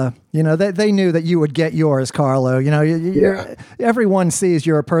 that's they knew that you would get yours, Carlo. Everyone sees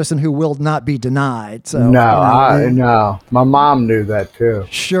you're a person who will not be denied. So no, my mom knew that too.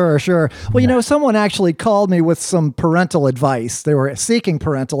 Sure. Well, someone actually called me with some parental advice. They were seeking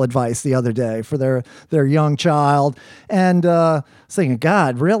parental advice the other day for their young child, and thinking,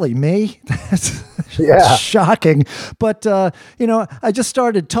 God, really, me? That's shocking. But I just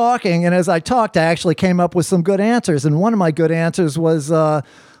started talking, and as I talked, I actually came up with some good answers. And one of my good answers was,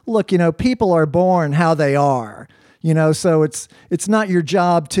 look, people are born how they are. So it's not your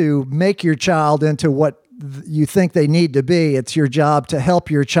job to make your child into what you think they need to be. It's your job to help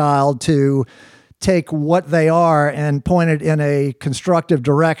your child to take what they are and point it in a constructive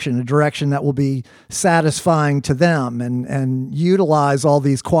direction, a direction that will be satisfying to them, and utilize all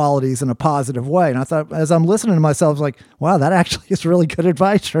these qualities in a positive way. And I thought, as I'm listening to myself, I was like, wow, that actually is really good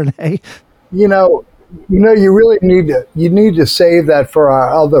advice, Renee. You really need to save that for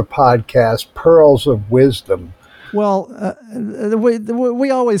our other podcast, Pearls of Wisdom. Well,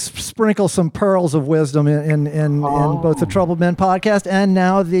 we always sprinkle some pearls of wisdom in both the Troubled Men podcast and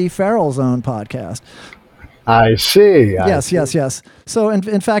now the Feral Zone podcast. I see. Yes. So,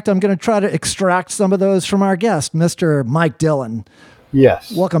 in fact, I'm going to try to extract some of those from our guest, Mr. Mike Dillon.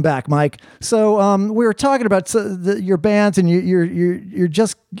 Yes. Welcome back, Mike. So we were talking about your bands, and you're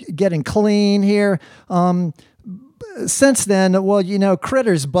just getting clean here. Since then,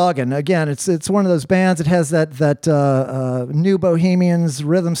 Critter's bugging again. It's one of those bands that has that New Bohemians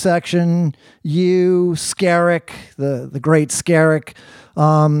rhythm section. Skerrick, the great Skerrick,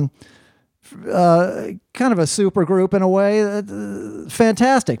 kind of a super group in a way.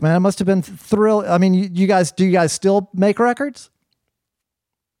 Fantastic, man! It must have been thrill. I mean, do you guys still make records?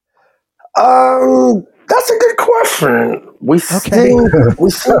 That's a good question. We seem to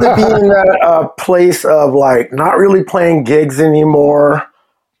be in that place of not really playing gigs anymore,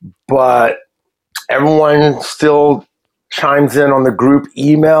 but everyone still chimes in on the group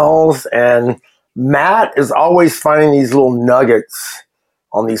emails, and Matt is always finding these little nuggets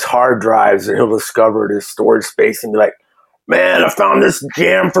on these hard drives that he'll discover at his storage space and be like, man, I found this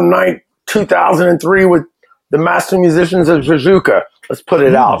jam from 2003 with the master musicians of Jajuka. Let's put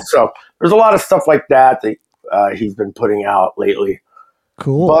it out. So there's a lot of stuff like that he's been putting out lately.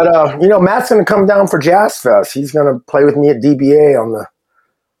 Cool. But, Matt's going to come down for Jazz Fest. He's going to play with me at DBA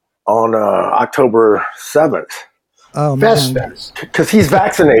on October 7th. Oh, man. Because he's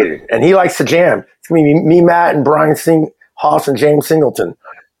vaccinated and he likes to jam. It's going to be me, Matt, and Brian Haas and James Singleton.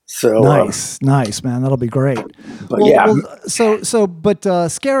 So nice, man. That'll be great. But so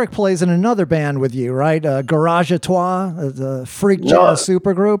Skerrick plays in another band with you, right? Garage à Trois, the freak jazz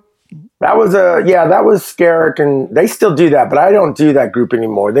supergroup. That was Skerrick, and they still do that, but I don't do that group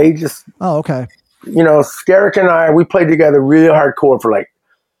anymore. They just okay. Skerrick and I, we played together really hardcore for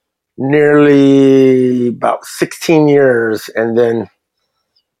nearly about 16 years. And then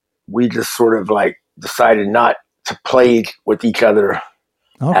we just sort of like decided not to play with each other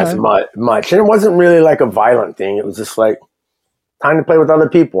as much. And it wasn't really like a violent thing. It was just like time to play with other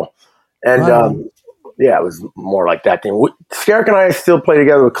people. And yeah, it was more like that thing. Skerrick and I still play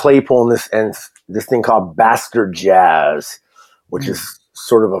together with Claypool and this thing called Bastard Jazz, which is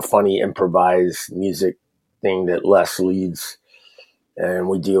sort of a funny improvised music thing that Les leads. And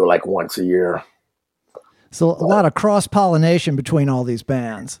we do it like once a year. So a lot of cross-pollination between all these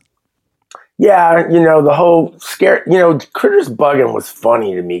bands. Yeah, the whole Critters Buggin' was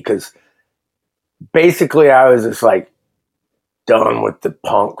funny to me because basically I was just like done with the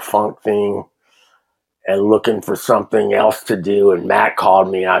punk funk thing and looking for something else to do. And Matt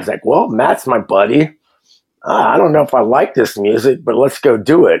called me and I was like, well, Matt's my buddy. I don't know if I like this music, but let's go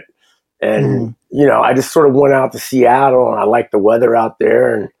do it. And, I just sort of went out to Seattle and I liked the weather out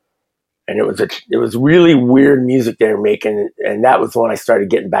there. And it was really weird music they were making. And that was when I started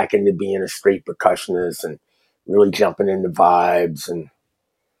getting back into being a straight percussionist and really jumping into vibes. And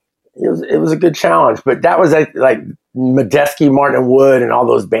it was a good challenge. But that was like Medeski, Martin and Wood, and all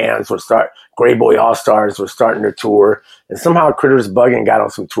those bands Grey Boy All Stars were starting to tour. And somehow Critters Buggin' got on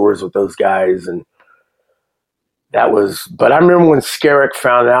some tours with those guys. And but I remember when Skerrick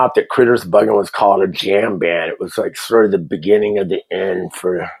found out that Critters Buggin' was called a jam band, it was like sort of the beginning of the end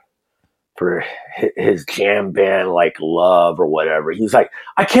for his jam band, like Love or whatever. He's like,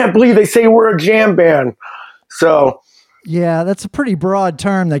 I can't believe they say we're a jam band. So yeah, that's a pretty broad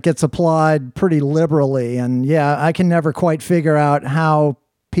term that gets applied pretty liberally. And yeah, I can never quite figure out how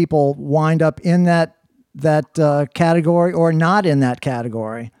people wind up in that category or not in that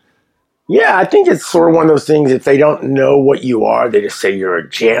category. Yeah, I think it's sort of one of those things, if they don't know what you are, they just say you're a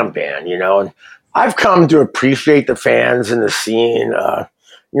jam band, And I've come to appreciate the fans and the scene. I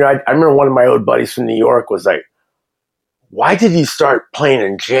remember one of my old buddies from New York was like, why did you start playing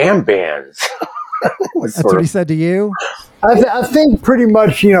in jam bands? That's what he said to you? I think pretty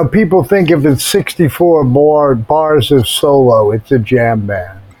much, people think if it's 64 bars of solo, it's a jam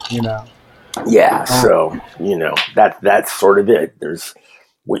band, Yeah, so, that's sort of it.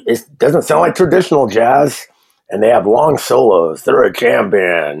 It doesn't sound like traditional jazz, and they have long solos. They're a jam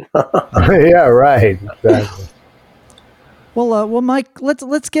band. Yeah, right. Exactly. Well, Mike,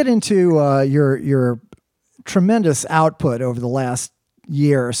 let's get into your tremendous output over the last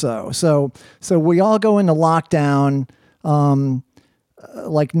year or so. So we all go into lockdown.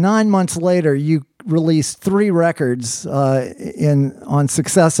 Like 9 months later, you released 3 records on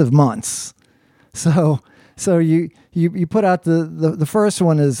successive months. So you put out the first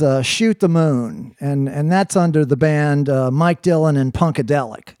one is Shoot the Moon, and that's under the band Mike Dillon and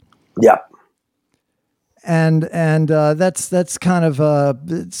Punkadelic. Yep. And that's kind of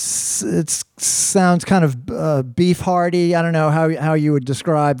it sounds kind of beef hearty. I don't know how you would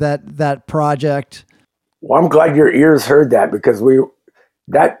describe that project. Well, I'm glad your ears heard that because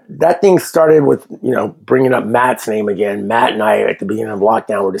that thing started with bringing up Matt's name again. Matt and I at the beginning of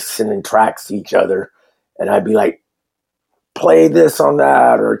lockdown were just sending tracks to each other, and I'd be like, play this on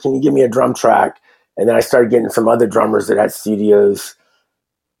that, or can you give me a drum track? And then I started getting some other drummers that had studios.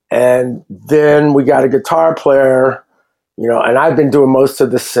 And then we got a guitar player, and I've been doing most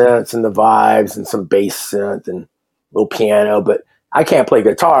of the synths and the vibes and some bass synth and a little piano, but I can't play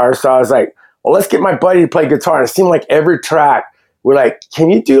guitar. So I was like, well, let's get my buddy to play guitar. And it seemed like every track, we're like, can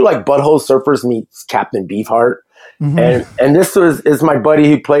you do like Butthole Surfers meets Captain Beefheart? Mm-hmm. And this is my buddy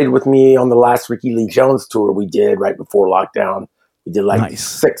who played with me on the last Ricky Lee Jones tour we did right before lockdown. We did like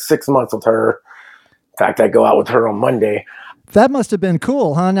six months with her. In fact, I go out with her on Monday. That must have been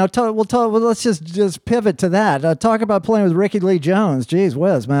cool, huh? Now, let's just pivot to that. Talk about playing with Ricky Lee Jones. Jeez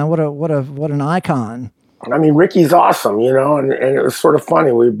whiz, man, what an icon. I mean, Ricky's awesome, and it was sort of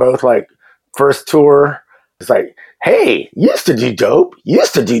funny. We both like first tour. It's like, hey, you used to do dope.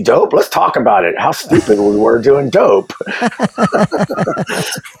 Let's talk about it. How stupid we were doing dope.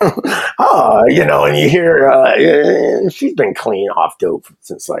 And you hear she's been clean off dope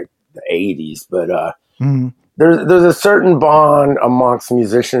since like the 80s, but There's a certain bond amongst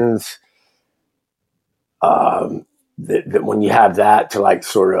musicians that when you have that to like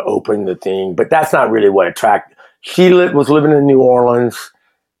sort of open the thing, but that's not really what attracted. She was living in New Orleans,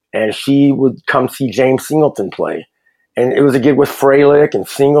 and she would come see James Singleton play, and it was a gig with Fralick and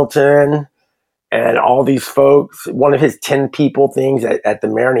Singleton and all these folks. One of his 10 people things at the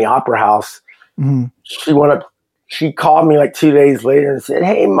Marigny Opera House. Mm-hmm. She went up. She called me like 2 days later and said,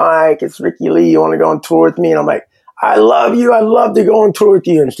 hey, Mike, it's Ricky Lee. You want to go on tour with me? And I'm like, I love you. I'd love to go on tour with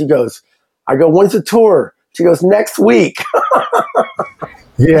you. And she goes, I go, when's the tour? She goes, next week.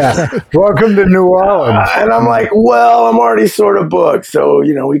 Yeah. Welcome to New Orleans. And I'm like, well, I'm already sort of booked. So,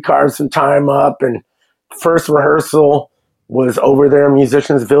 we carved some time up, and first rehearsal was over there in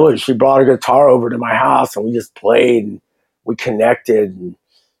Musicians Village. She brought a guitar over to my house, and we just played, and we connected. And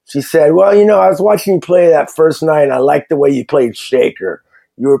she said, well, I was watching you play that first night, and I liked the way you played Shaker.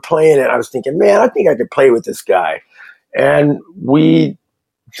 You were playing it. I was thinking, man, I think I could play with this guy. And we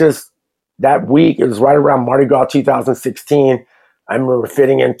just, that week, it was right around Mardi Gras 2016. I remember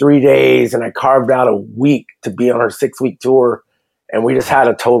fitting in 3 days, and I carved out a week to be on her 6-week tour. And we just had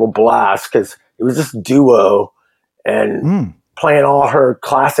a total blast because it was just duo and playing all her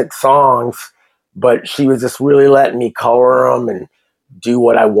classic songs. But she was just really letting me color them and do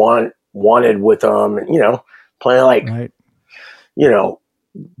what I wanted with them. And, playing like, Right.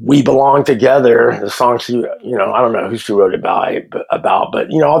 We Belong Together, the song she, I don't know who she wrote about, but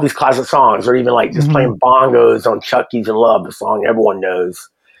all these classic songs, or even like just playing bongos on Chucky's in Love, the song everyone knows.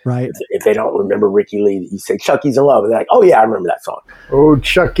 Right. If they don't remember Ricky Lee, you say Chucky's in Love, and they're like, oh yeah, I remember that song. Oh,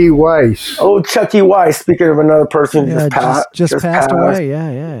 Chucky Weiss. Oh, Chucky Weiss. Speaking of another person who just passed away.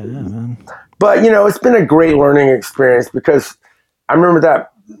 Yeah, man. But it's been a great learning experience because I remember that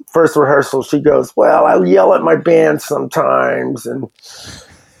first rehearsal. She goes, well, I yell at my band sometimes, and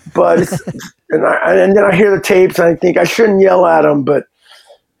then I hear the tapes and I think I shouldn't yell at them, but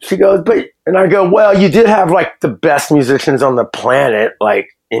she goes, and I go, well, you did have like the best musicians on the planet, like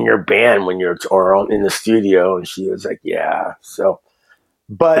in your band when you're in the studio. And she was like, yeah. So,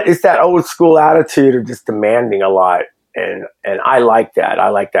 but it's that old school attitude of just demanding a lot. And I like that. I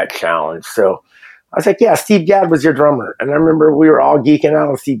like that challenge. So I was like, yeah, Steve Gadd was your drummer. And I remember we were all geeking out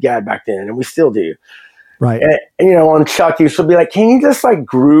on Steve Gadd back then, and we still do. Right. And on Chucky, she'll be like, can you just like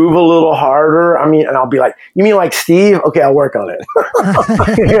groove a little harder? I mean, and I'll be like, you mean like Steve? Okay, I'll work on it.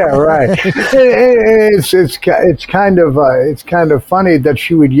 Yeah, right. It's kind of funny that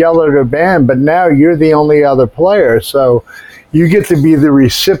she would yell at her band, but now you're the only other player, so you get to be the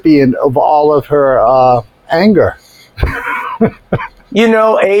recipient of all of her anger.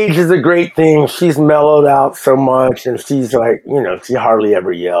 Age is a great thing. She's mellowed out so much, and she's like, she hardly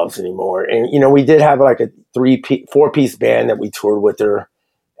ever yells anymore. And, we did have like a 4-piece band that we toured with her.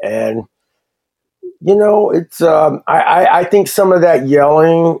 And, it's, I think some of that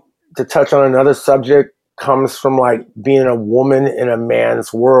yelling, to touch on another subject, comes from like being a woman in a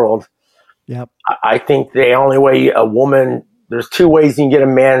man's world. Yep. I think the only way there's 2 ways you can get a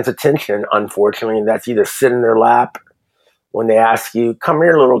man's attention, unfortunately, and that's either sit in their lap when they ask you, come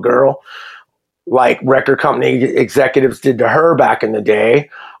here, little girl, like record company executives did to her back in the day.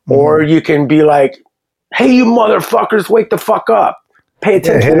 Or you can be like, hey, you motherfuckers, wake the fuck up. Pay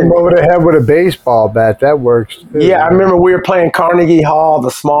attention. Yeah, hit him over the head with a baseball bat. That works too. Yeah, I remember we were playing Carnegie Hall, the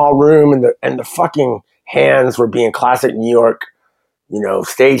small room, and the fucking hands were being classic New York,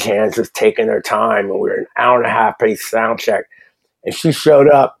 stage hands, just taking their time. And we were an hour and a half pace sound check. And she showed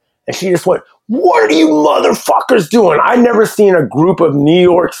up, and she just went, what are you motherfuckers doing? I'd never seen a group of New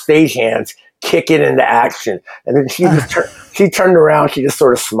York stagehands kick it into action. And then she turned around. She just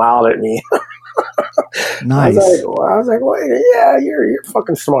sort of smiled at me. Nice. I was like, well, yeah, you're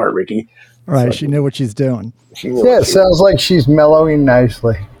fucking smart, Ricky. Right. So, she knew what she's doing. It sounds like she's mellowing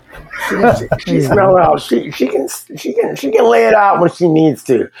nicely. She's mellowed out. She can lay it out when she needs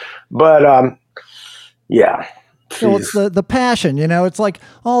to. But yeah. So it's the passion, it's like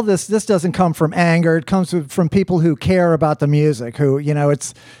all this doesn't come from anger. It comes from people who care about the music, who,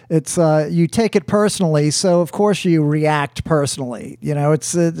 it's you take it personally. So of course you react personally,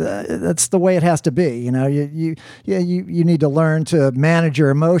 that's the way it has to be. You need to learn to manage your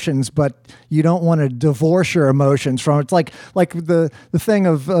emotions, but you don't want to divorce your emotions from it. It's like the thing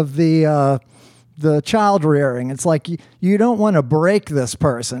of the child rearing. It's like you don't want to break this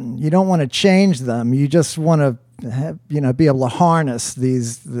person. You don't want to change them. You just want to be able to harness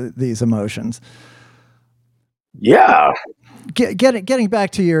these emotions. Yeah. Getting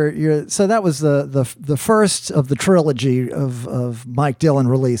back to your so that was the first of the trilogy of Mike Dillon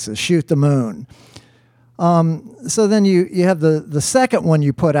releases, Shoot the Moon. So then you have the second one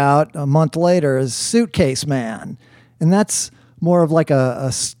you put out a month later is Suitcase Man, and that's more of like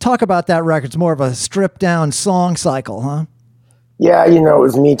a talk about that record. It's more of a stripped down song cycle, huh? Yeah, it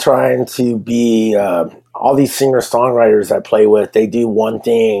was me trying to be all these singer-songwriters I play with. They do one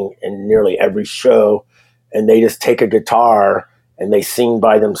thing in nearly every show, and they just take a guitar and they sing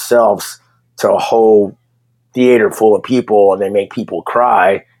by themselves to a whole theater full of people, and they make people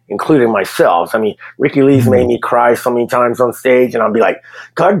cry, including myself. I mean, Ricky Lee's made me cry so many times on stage, and I'll be like,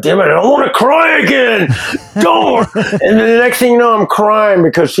 God damn it, I don't want to cry again. Don't. And then the next thing you know, I'm crying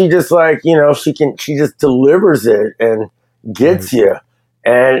because she just like, she just delivers it and gets you.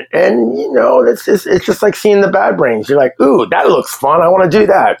 And you know, it's just like seeing the Bad Brains. You're like, ooh, that looks fun. I want to do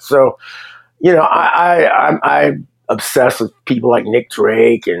that. So, you know, I'm obsessed with people like Nick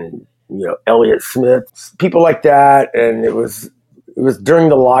Drake and, you know, Elliott Smith, people like that. And it was during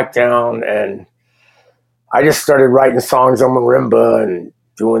the lockdown, and I just started writing songs on marimba and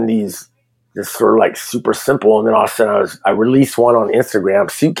doing these just sort of like super simple. And then all of a sudden I released one on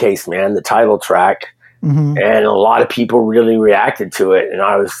Instagram, Suitcase Man, the title track. Mm-hmm. And a lot of people really reacted to it. And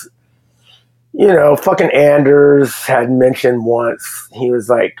I was, you know, fucking Anders had mentioned once, he was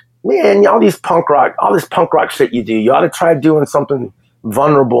like, man, all this punk rock shit you do, you ought to try doing something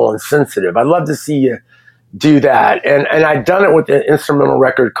vulnerable and sensitive. I'd love to see you do that. And I'd done it with an instrumental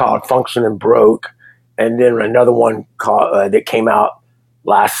record called Function and Broke. And then another one called, that came out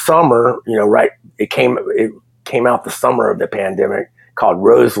last summer, you know, right. It came out the summer of the pandemic, called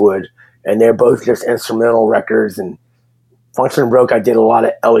Rosewood. And they're both just instrumental records. And Function and Broke, I did a lot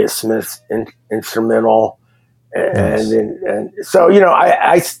of Elliott Smith's instrumental. And so, you know,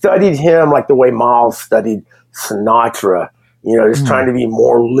 I studied him like the way Miles studied Sinatra, you know, just trying to be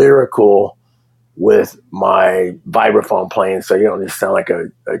more lyrical with my vibraphone playing. So you don't just sound like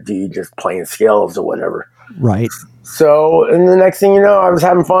a dude just playing scales or whatever. Right. So, and the next thing you know, I was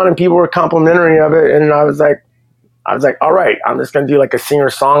having fun and people were complimentary of it. And I was like, all right, I'm just going to do like a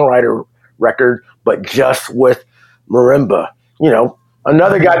singer-songwriter record, but just with marimba. You know,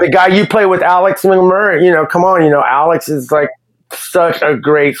 another guy, the guy you play with, Alex McMurray, you know, come on, you know, Alex is like such a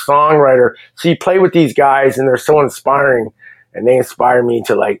great songwriter. So you play with these guys and they're so inspiring, and they inspire me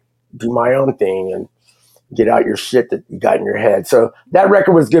to like do my own thing and get out your shit that you got in your head. So that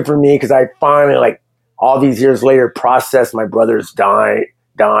record was good for me because I finally, like all these years later, processed my brother's dying.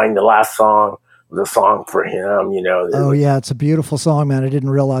 The last song was a song for him, you know. Oh yeah, it's a beautiful song, man. I didn't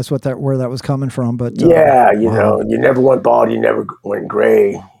realize where that was coming from, but yeah, you know, you never went bald, you never went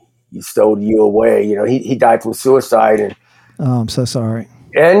gray. He stole you away. You know, he died from suicide, and I'm so sorry.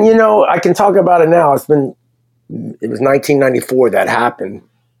 And you know, I can talk about it now. It was 1994 that happened,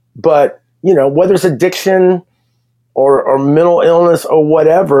 but you know, whether it's addiction or mental illness or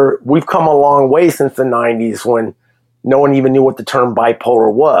whatever, we've come a long way since the 90s when no one even knew what the term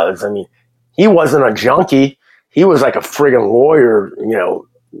bipolar was. I mean, he wasn't a junkie. He was like a friggin' lawyer, you know,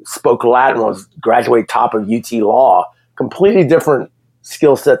 spoke Latin, was graduate top of UT Law, completely different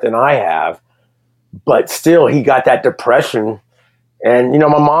skill set than I have. But still, he got that depression. And, you know,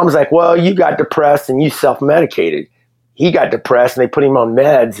 my mom's like, well, you got depressed and you self-medicated. He got depressed and they put him on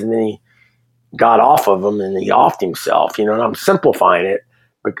meds, and then he got off of them and he offed himself, you know, and I'm simplifying it.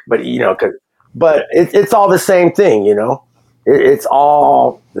 But you know, but it's all the same thing, you know. It's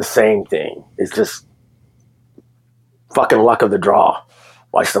all the same thing. It's just fucking luck of the draw.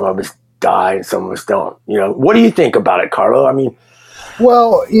 Why some of us die and some of us don't. You know, what do you think about it, Carlo? I mean,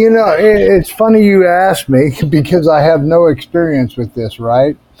 well, you know, it's funny you asked me because I have no experience with this,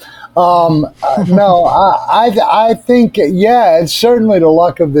 right? No, I think, yeah, it's certainly the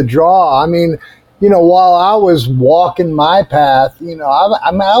luck of the draw. I mean, you know, while I was walking my path, you know,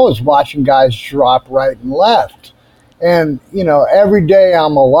 I was watching guys drop right and left. And, you know, every day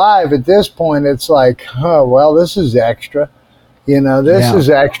I'm alive at this point, it's like, oh, well, this is extra. You know, this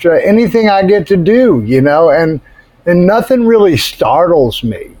is extra. Anything I get to do, you know, and nothing really startles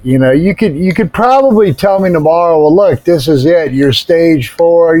me. You know, you could probably tell me tomorrow, well, look, this is it. You're stage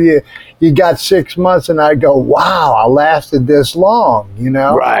 4. You got 6 months, and I go, wow, I lasted this long. You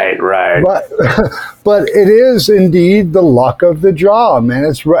know, right. But it is indeed the luck of the draw, man.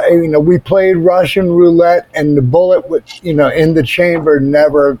 It's right. You know, we played Russian roulette, and the bullet, you know, in the chamber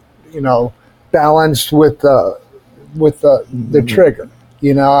never, you know, balanced with the trigger.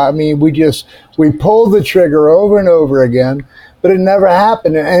 You know, I mean, we pulled the trigger over and over again, but it never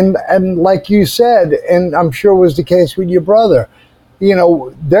happened. And like you said, and I'm sure was the case with your brother, you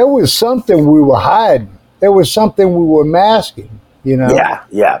know, there was something we were hiding. There was something we were masking, you know?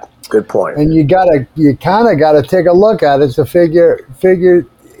 Yeah. Good point. And you kind of got to take a look at it to figure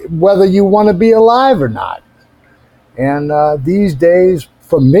whether you want to be alive or not. And these days,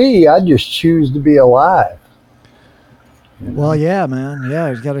 for me, I just choose to be alive. Well, yeah, man. Yeah,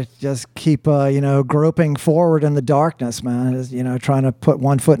 you got to just keep, you know, groping forward in the darkness, man. You know, trying to put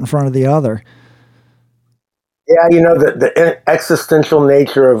one foot in front of the other. Yeah, you know, the existential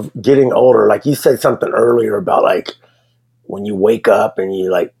nature of getting older. Like you said something earlier about like when you wake up and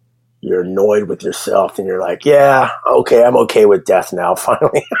you're annoyed with yourself and you're like, yeah, okay, I'm okay with death now,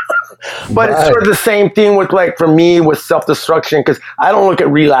 finally. But It's sort of the same thing with, like, for me with self-destruction, because I don't look at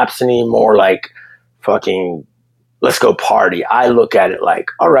relapse anymore like fucking let's go party. I look at it like,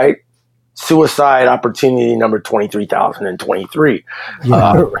 all right, suicide opportunity number 23,023.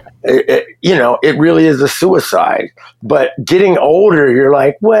 Yeah. It really is a suicide. But getting older, you're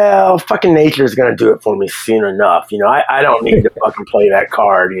like, well, fucking nature is going to do it for me soon enough. I don't need to fucking play that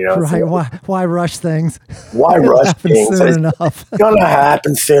card. Right? So Why rush things? why rush Happen things? soon It's enough. going to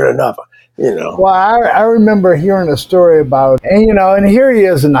happen soon enough. Well, I remember hearing a story about, and here he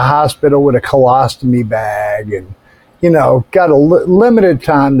is in the hospital with a colostomy bag and, got a limited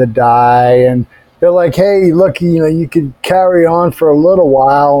time to die. And they're like, hey, look, you could carry on for a little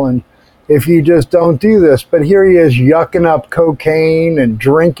while and if you just don't do this. But here he is yucking up cocaine and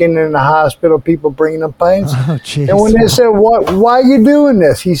drinking in the hospital, people bringing him pints. Oh, jeez. And when they said, why are you doing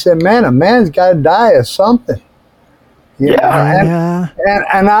this? He said, man, a man's got to die of something. Yeah.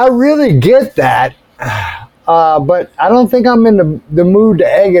 And I really get that, but I don't think I'm in the mood to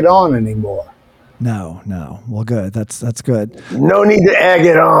egg it on anymore. No. Well, good. That's good. No need to egg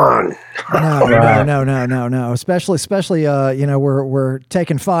it on. No. Especially, we're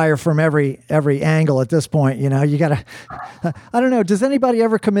taking fire from every angle at this point. You gotta. I don't know. Does anybody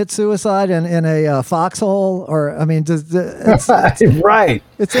ever commit suicide in a foxhole? Or it's right.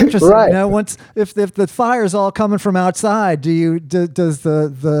 It's interesting. Right. Once if the fire's all coming from outside, does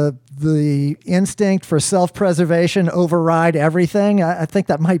the instinct for self-preservation override everything? I think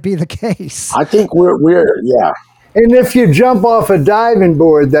that might be the case. I think we're yeah. And if you jump off a diving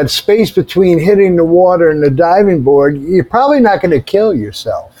board, that space between hitting the water and the diving board, you're probably not going to kill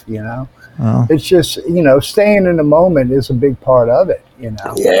yourself, Oh. It's just, staying in the moment is a big part of it,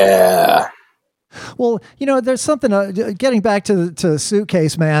 Yeah. Well, there's something, getting back to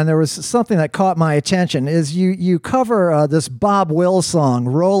Suitcase Man, there was something that caught my attention is you cover this Bob Wills song,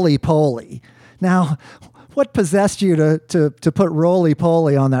 Roly Poly. Now, what possessed you to put Roly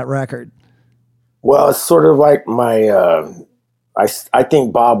Poly on that record? Well, it's sort of like I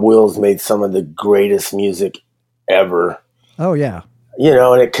think Bob Wills made some of the greatest music ever. Oh, yeah.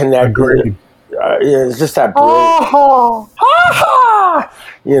 And it connected. Agreed. It's just that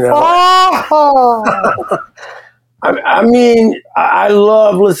I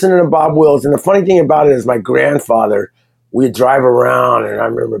love listening to Bob Wills. And the funny thing about it is my grandfather, we'd drive around and I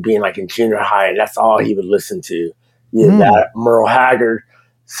remember being like in junior high and that's all he would listen to. That Merle Haggard.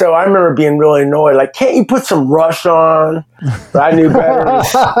 So I remember being really annoyed, like, can't you put some Rush on? But I knew better.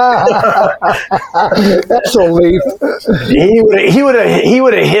 That's a leaf. He would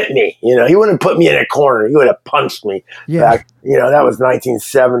have hit me. He wouldn't have put me in a corner. He would have punched me. Yeah. Back, that was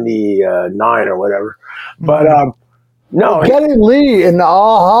 1979 or whatever. But no, Geddy Lee and the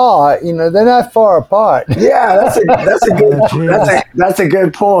Aha, they're not far apart. Yeah, that's a good that's a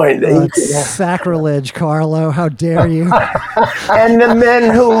good point. Sacrilege, Carlo! How dare you? And the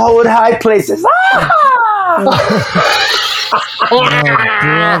men who hold high places. Oh,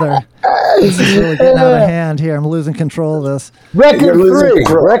 brother. This is really getting out of hand here. I'm losing control of this.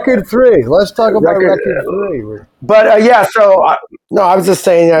 Record three. Let's talk about record three. But I was just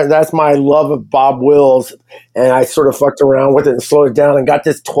saying that's my love of Bob Wills, and I sort of fucked around with it and slowed it down and got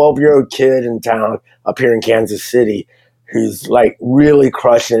this 12-year-old kid in town up here in Kansas City who's like really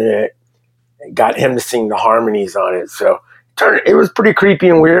crushing it. And got him to sing the harmonies on it. So it was pretty creepy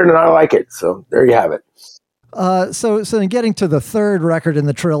and weird, and I like it. So there you have it. So in getting to the third record in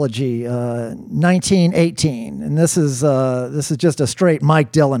the trilogy, 1918, and this is just a straight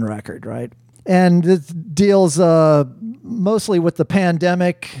Mike Dillon record, right? And it deals mostly with the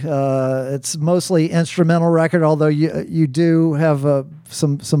pandemic. It's mostly instrumental record, although you do have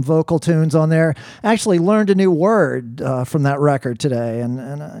some vocal tunes on there. Actually learned a new word from that record today,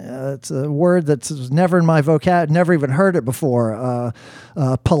 and it's a word that's never in my vocab, never even heard it before.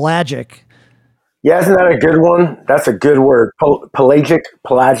 Pelagic. Yeah, isn't that a good one? That's a good word. Pelagic.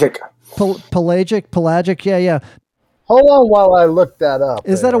 Pelagic. Yeah. Hold on while I look that up.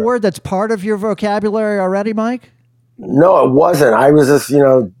 Is that a word that's part of your vocabulary already, Mike? No, it wasn't. I was just,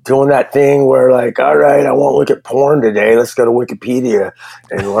 doing that thing where like, all right, I won't look at porn today. Let's go to Wikipedia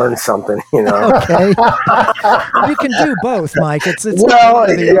and learn something, Okay. You can do both, Mike. It's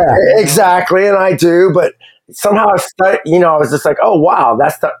exactly. And I do, but somehow I was just like, oh, wow,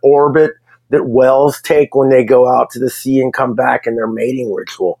 that's the orbit that whales take when they go out to the sea and come back in their mating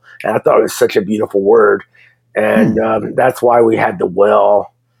ritual. And I thought it was such a beautiful word. And that's why we had the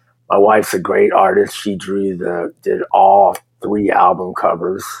whale. My wife's a great artist. She did all 3 album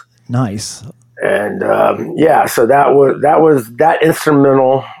covers. Nice. And so that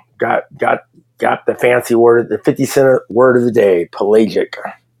instrumental got the fancy word, the 50 cent word of the day, pelagic.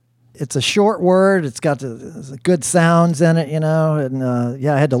 it's a short word. It's got good sounds in it, you know. And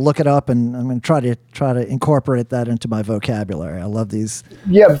I had to look it up, and I'm going to try to incorporate that into my vocabulary. I love these.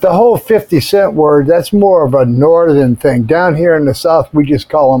 Yeah, but the whole 50-cent word, that's more of a northern thing. Down here in the South, we just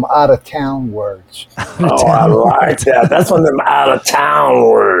call them out-of-town words. Oh, I like that. That's one of them out-of-town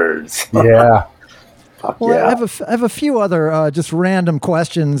words. Yeah. Well, I have a few other just random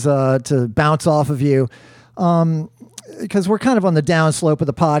questions to bounce off of you. Because we're kind of on the downslope of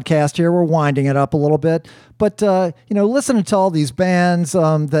the podcast here. We're winding it up a little bit. But, listening to all these bands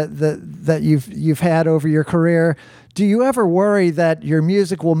that you've had over your career, do you ever worry that your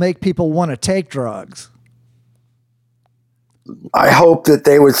music will make people want to take drugs? I hope that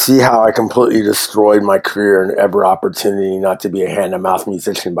they would see how I completely destroyed my career and every opportunity not to be a hand-to-mouth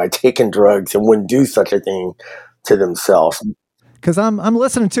musician by taking drugs, and wouldn't do such a thing to themselves. Because I'm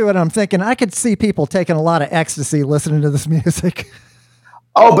listening to it and I'm thinking I could see people taking a lot of ecstasy listening to this music.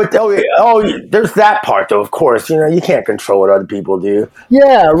 But there's that part though. Of course, you can't control what other people do.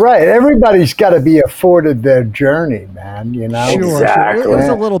 Yeah, right. Everybody's got to be afforded their journey, man. Sure. Exactly. It was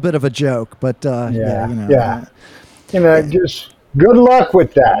a little bit of a joke, but yeah. Just good luck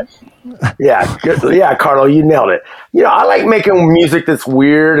with that. Yeah, yeah, Carlo, you nailed it. I like making music that's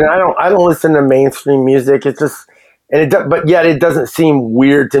weird, and I don't listen to mainstream music. It's just. But yet it doesn't seem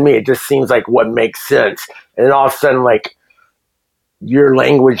weird to me. It just seems like what makes sense. And then all of a sudden, like, your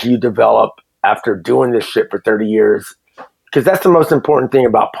language you develop after doing this shit for 30 years, because that's the most important thing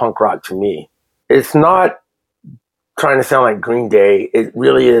about punk rock to me. It's not trying to sound like Green Day. It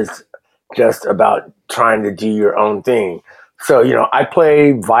really is just about trying to do your own thing. So, I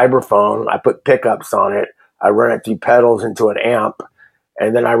play vibraphone. I put pickups on it. I run it through pedals into an amp.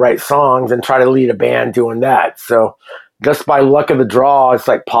 And then I write songs and try to lead a band doing that. So just by luck of the draw, it's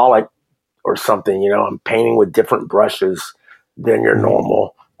like Pollock or something, I'm painting with different brushes than your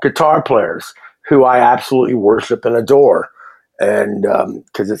normal guitar players, who I absolutely worship and adore. And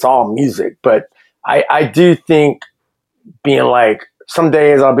because it's all music. But I do think being like, some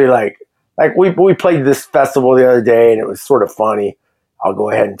days I'll be like we played this festival the other day and it was sort of funny. I'll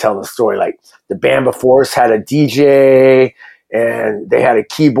go ahead and tell the story. Like, the band before us had a DJ, and they had a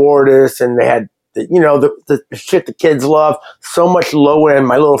keyboardist, and they had the shit the kids love. So much low end.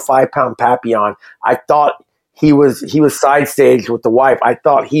 My little 5-pound Papillon. I thought he was side staged with the wife. I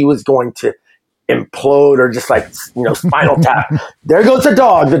thought he was going to implode or just Spinal Tap. There goes the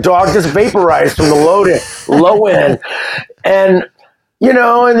dog. The dog just vaporized from the low end, and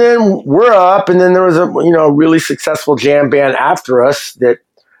and then we're up, and then there was a really successful jam band after us that,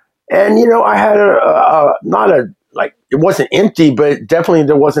 and I had it wasn't empty, but definitely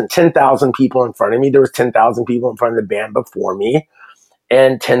there wasn't 10,000 people in front of me. There was 10,000 people in front of the band before me,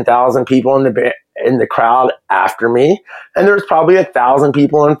 and 10,000 people in the crowd after me. And there was probably 1,000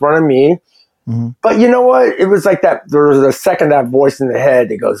 people in front of me. Mm-hmm. But you know what? It was like that. There was a second, that voice in the head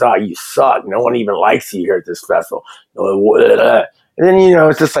that goes, "Oh, you suck. No one even likes you here at this festival." And then,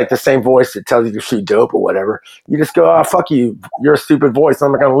 it's just like the same voice that tells you to shoot dope or whatever. You just go, "Oh, fuck you. You're a stupid voice.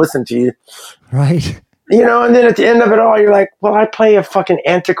 I'm not going to listen to you." Right. And then at the end of it all, you're like, well, I play a fucking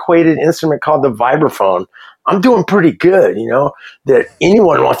antiquated instrument called the vibraphone. I'm doing pretty good, that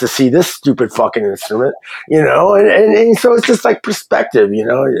anyone wants to see this stupid fucking instrument, and so it's just like perspective,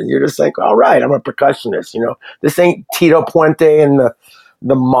 you're just like, all right, I'm a percussionist, this ain't Tito Puente in the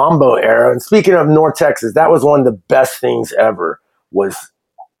Mambo era. And speaking of North Texas, that was one of the best things ever, was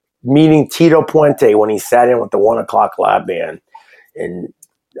meeting Tito Puente when he sat in with the 1 O'Clock Lab Band in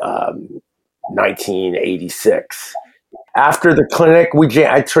 1986. After the clinic,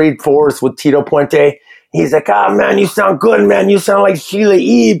 I trade fours with Tito Puente. He's like, "Ah, man, you sound good, man. You sound like Sheila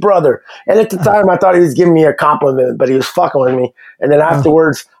E., brother." And at the time, I thought he was giving me a compliment, but he was fucking with me. And then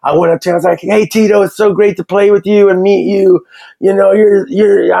afterwards, I went up to him. I was like, "Hey, Tito, it's so great to play with you and meet you. I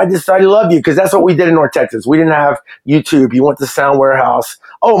love you," because that's what we did in North Texas. We didn't have YouTube. You went to Sound Warehouse.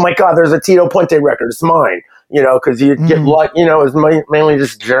 Oh my God, there's a Tito Puente record. It's mine. Because you get luck. It was mainly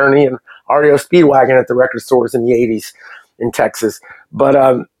just Journey and REO Speedwagon at the record stores in the 80s in Texas. But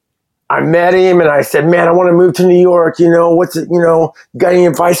I met him and I said, "Man, I want to move to New York. What's it, got any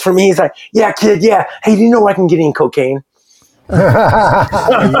advice for me?" He's like, "Yeah, kid, yeah. Hey, do you know where I can get in cocaine?" Yeah,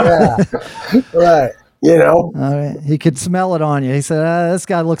 right. He could smell it on you. He said, "This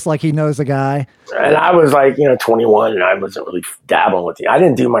guy looks like he knows a guy." And I was like, 21, and I wasn't really dabbling with it. I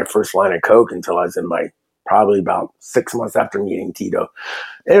didn't do my first line of coke until I was in probably about 6 months after meeting Tito.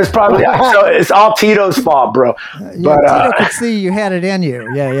 It was probably, so it's all Tito's fault, bro. But Tito could see you had it in you.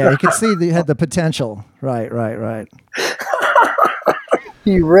 Yeah. He could see that you had the potential. Right.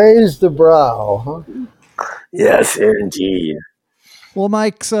 He raised the brow, huh? Yes, indeed. Well,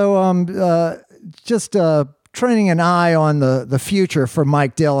 Mike, so just training an eye on the future for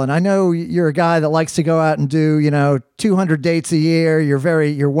Mike Dillon. I know you're a guy that likes to go out and do 200 dates a year.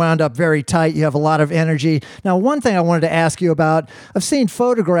 You're wound up very tight. You have a lot of energy. Now, one thing I wanted to ask you about, I've seen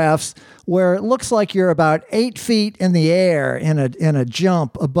photographs where it looks like you're about 8 feet in the air in a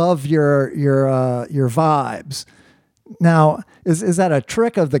jump above your vibes. Now, is that a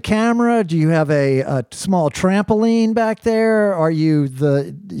trick of the camera? Do you have a small trampoline back there? Are you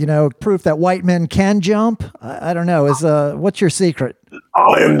the proof that white men can jump? I don't know. What's your secret?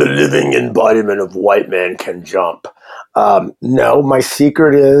 I am the living embodiment of white man can jump. No, my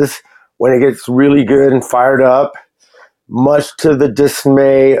secret is when it gets really good and fired up, much to the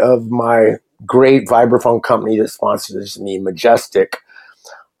dismay of my great vibraphone company that sponsors me, Majestic,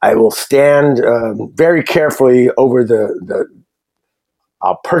 I will stand very carefully over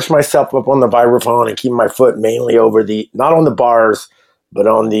I'll perch myself up on the vibraphone and keep my foot mainly over not on the bars, but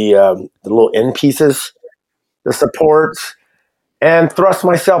on the little end pieces, the supports, and thrust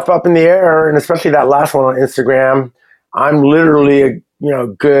myself up in the air. And especially that last one on Instagram, I'm literally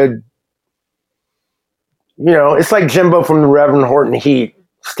good. It's like Jimbo from the Reverend Horton Heat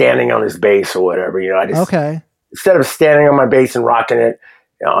standing on his bass or whatever. Instead of standing on my bass and rocking it,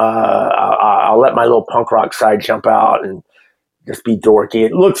 I'll let my little punk rock side jump out and just be dorky.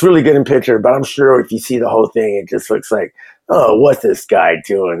 It looks really good in picture, but I'm sure if you see the whole thing, it just looks like, oh, what's this guy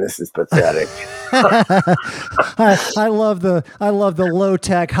doing? This is pathetic. I love the low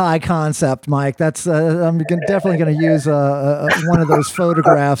tech, high concept, Mike. That's I'm definitely going to use one of those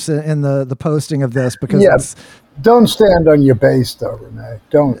photographs in the posting of this because don't stand on your bass though, Renee.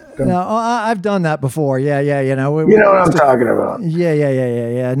 Don't. No, I've done that before. Yeah. You know what I'm talking about.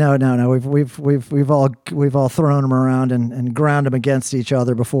 Yeah. No. We've all thrown them around and ground them against each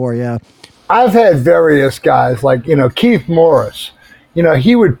other before. Yeah. I've had various guys like Keith Morris.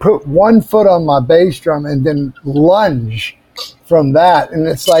 He would put one foot on my bass drum and then lunge from that, and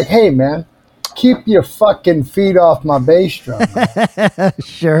it's like, hey man, keep your fucking feet off my bass drum.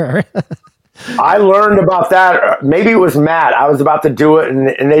 Sure. I learned about that. Maybe it was Matt. I was about to do it,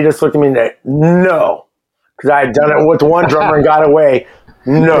 and they just looked at me and said, no. Because I had done it with one drummer and got away.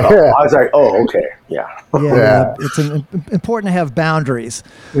 No. Yeah. I was like, oh, okay. Yeah. Yeah. It's important to have boundaries.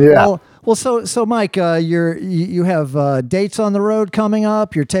 Yeah. Well, so Mike, you have dates on the road coming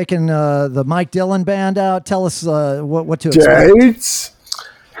up. You're taking the Mike Dillon band out. Tell us what to expect. Dates?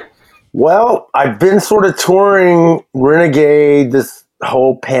 Well, I've been sort of touring Renegade this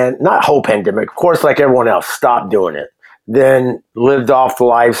not whole pandemic, of course, like everyone else, stopped doing it. Then lived off the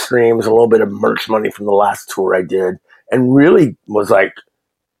live streams, a little bit of merch money from the last tour I did, and really was like,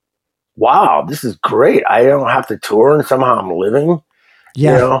 wow, this is great. I don't have to tour and somehow I'm living.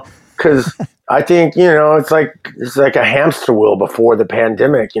 Yeah. Because I think, it's like a hamster wheel before the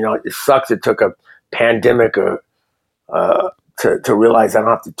pandemic. It sucks it took a pandemic to realize I don't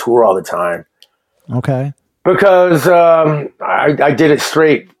have to tour all the time. Okay. Because I did it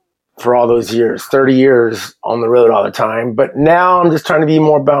straight for all those years, 30 years on the road all the time. But now I'm just trying to be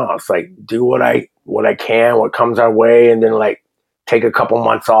more balanced, like do what I can, what comes our way, and then like take a couple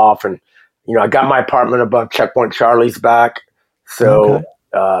months off. And, I got my apartment above Checkpoint Charlie's back. So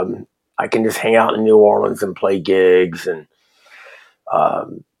I can just hang out in New Orleans and play gigs and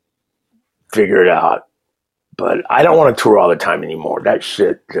figure it out. But I don't want to tour all the time anymore. That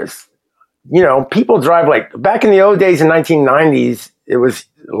shit just... people drive like back in the old days in 1990s, it was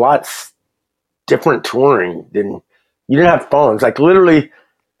lots different touring than you didn't have phones. Like literally,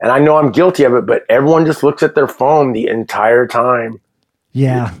 and I know I'm guilty of it, but everyone just looks at their phone the entire time.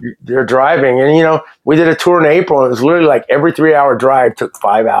 Yeah. They're driving. And, we did a tour in April and it was literally like every 3-hour drive took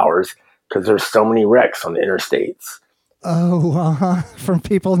 5 hours because there's so many wrecks on the interstates. Oh, from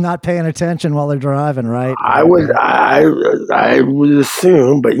people not paying attention while they're driving, right? I would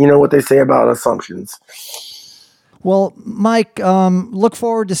assume, but you know what they say about assumptions. Well, Mike, look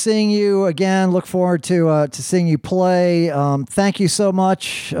forward to seeing you again. Look forward to seeing you play. Thank you so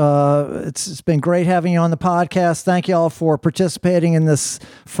much. It's been great having you on the podcast. Thank you all for participating in this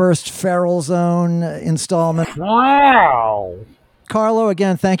first Feral Zone installment. Wow. Carlo,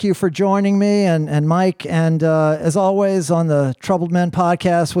 again, thank you for joining me and Mike. And as always on the Troubled Men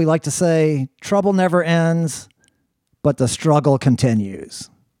podcast, we like to say trouble never ends, but the struggle continues.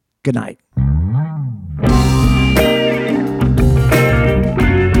 Good night.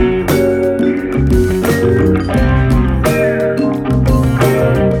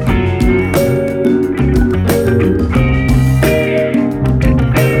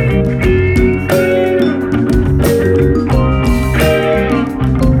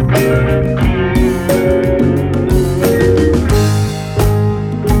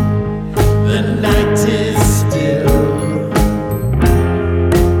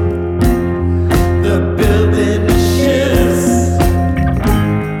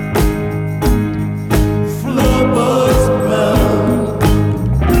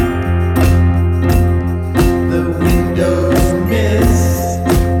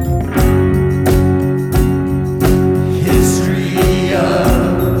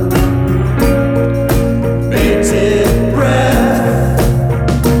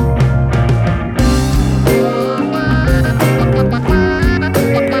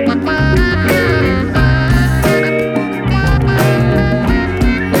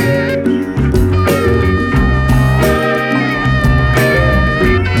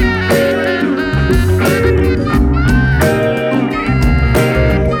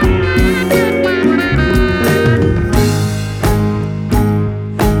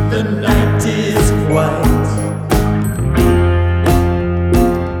 the night is white.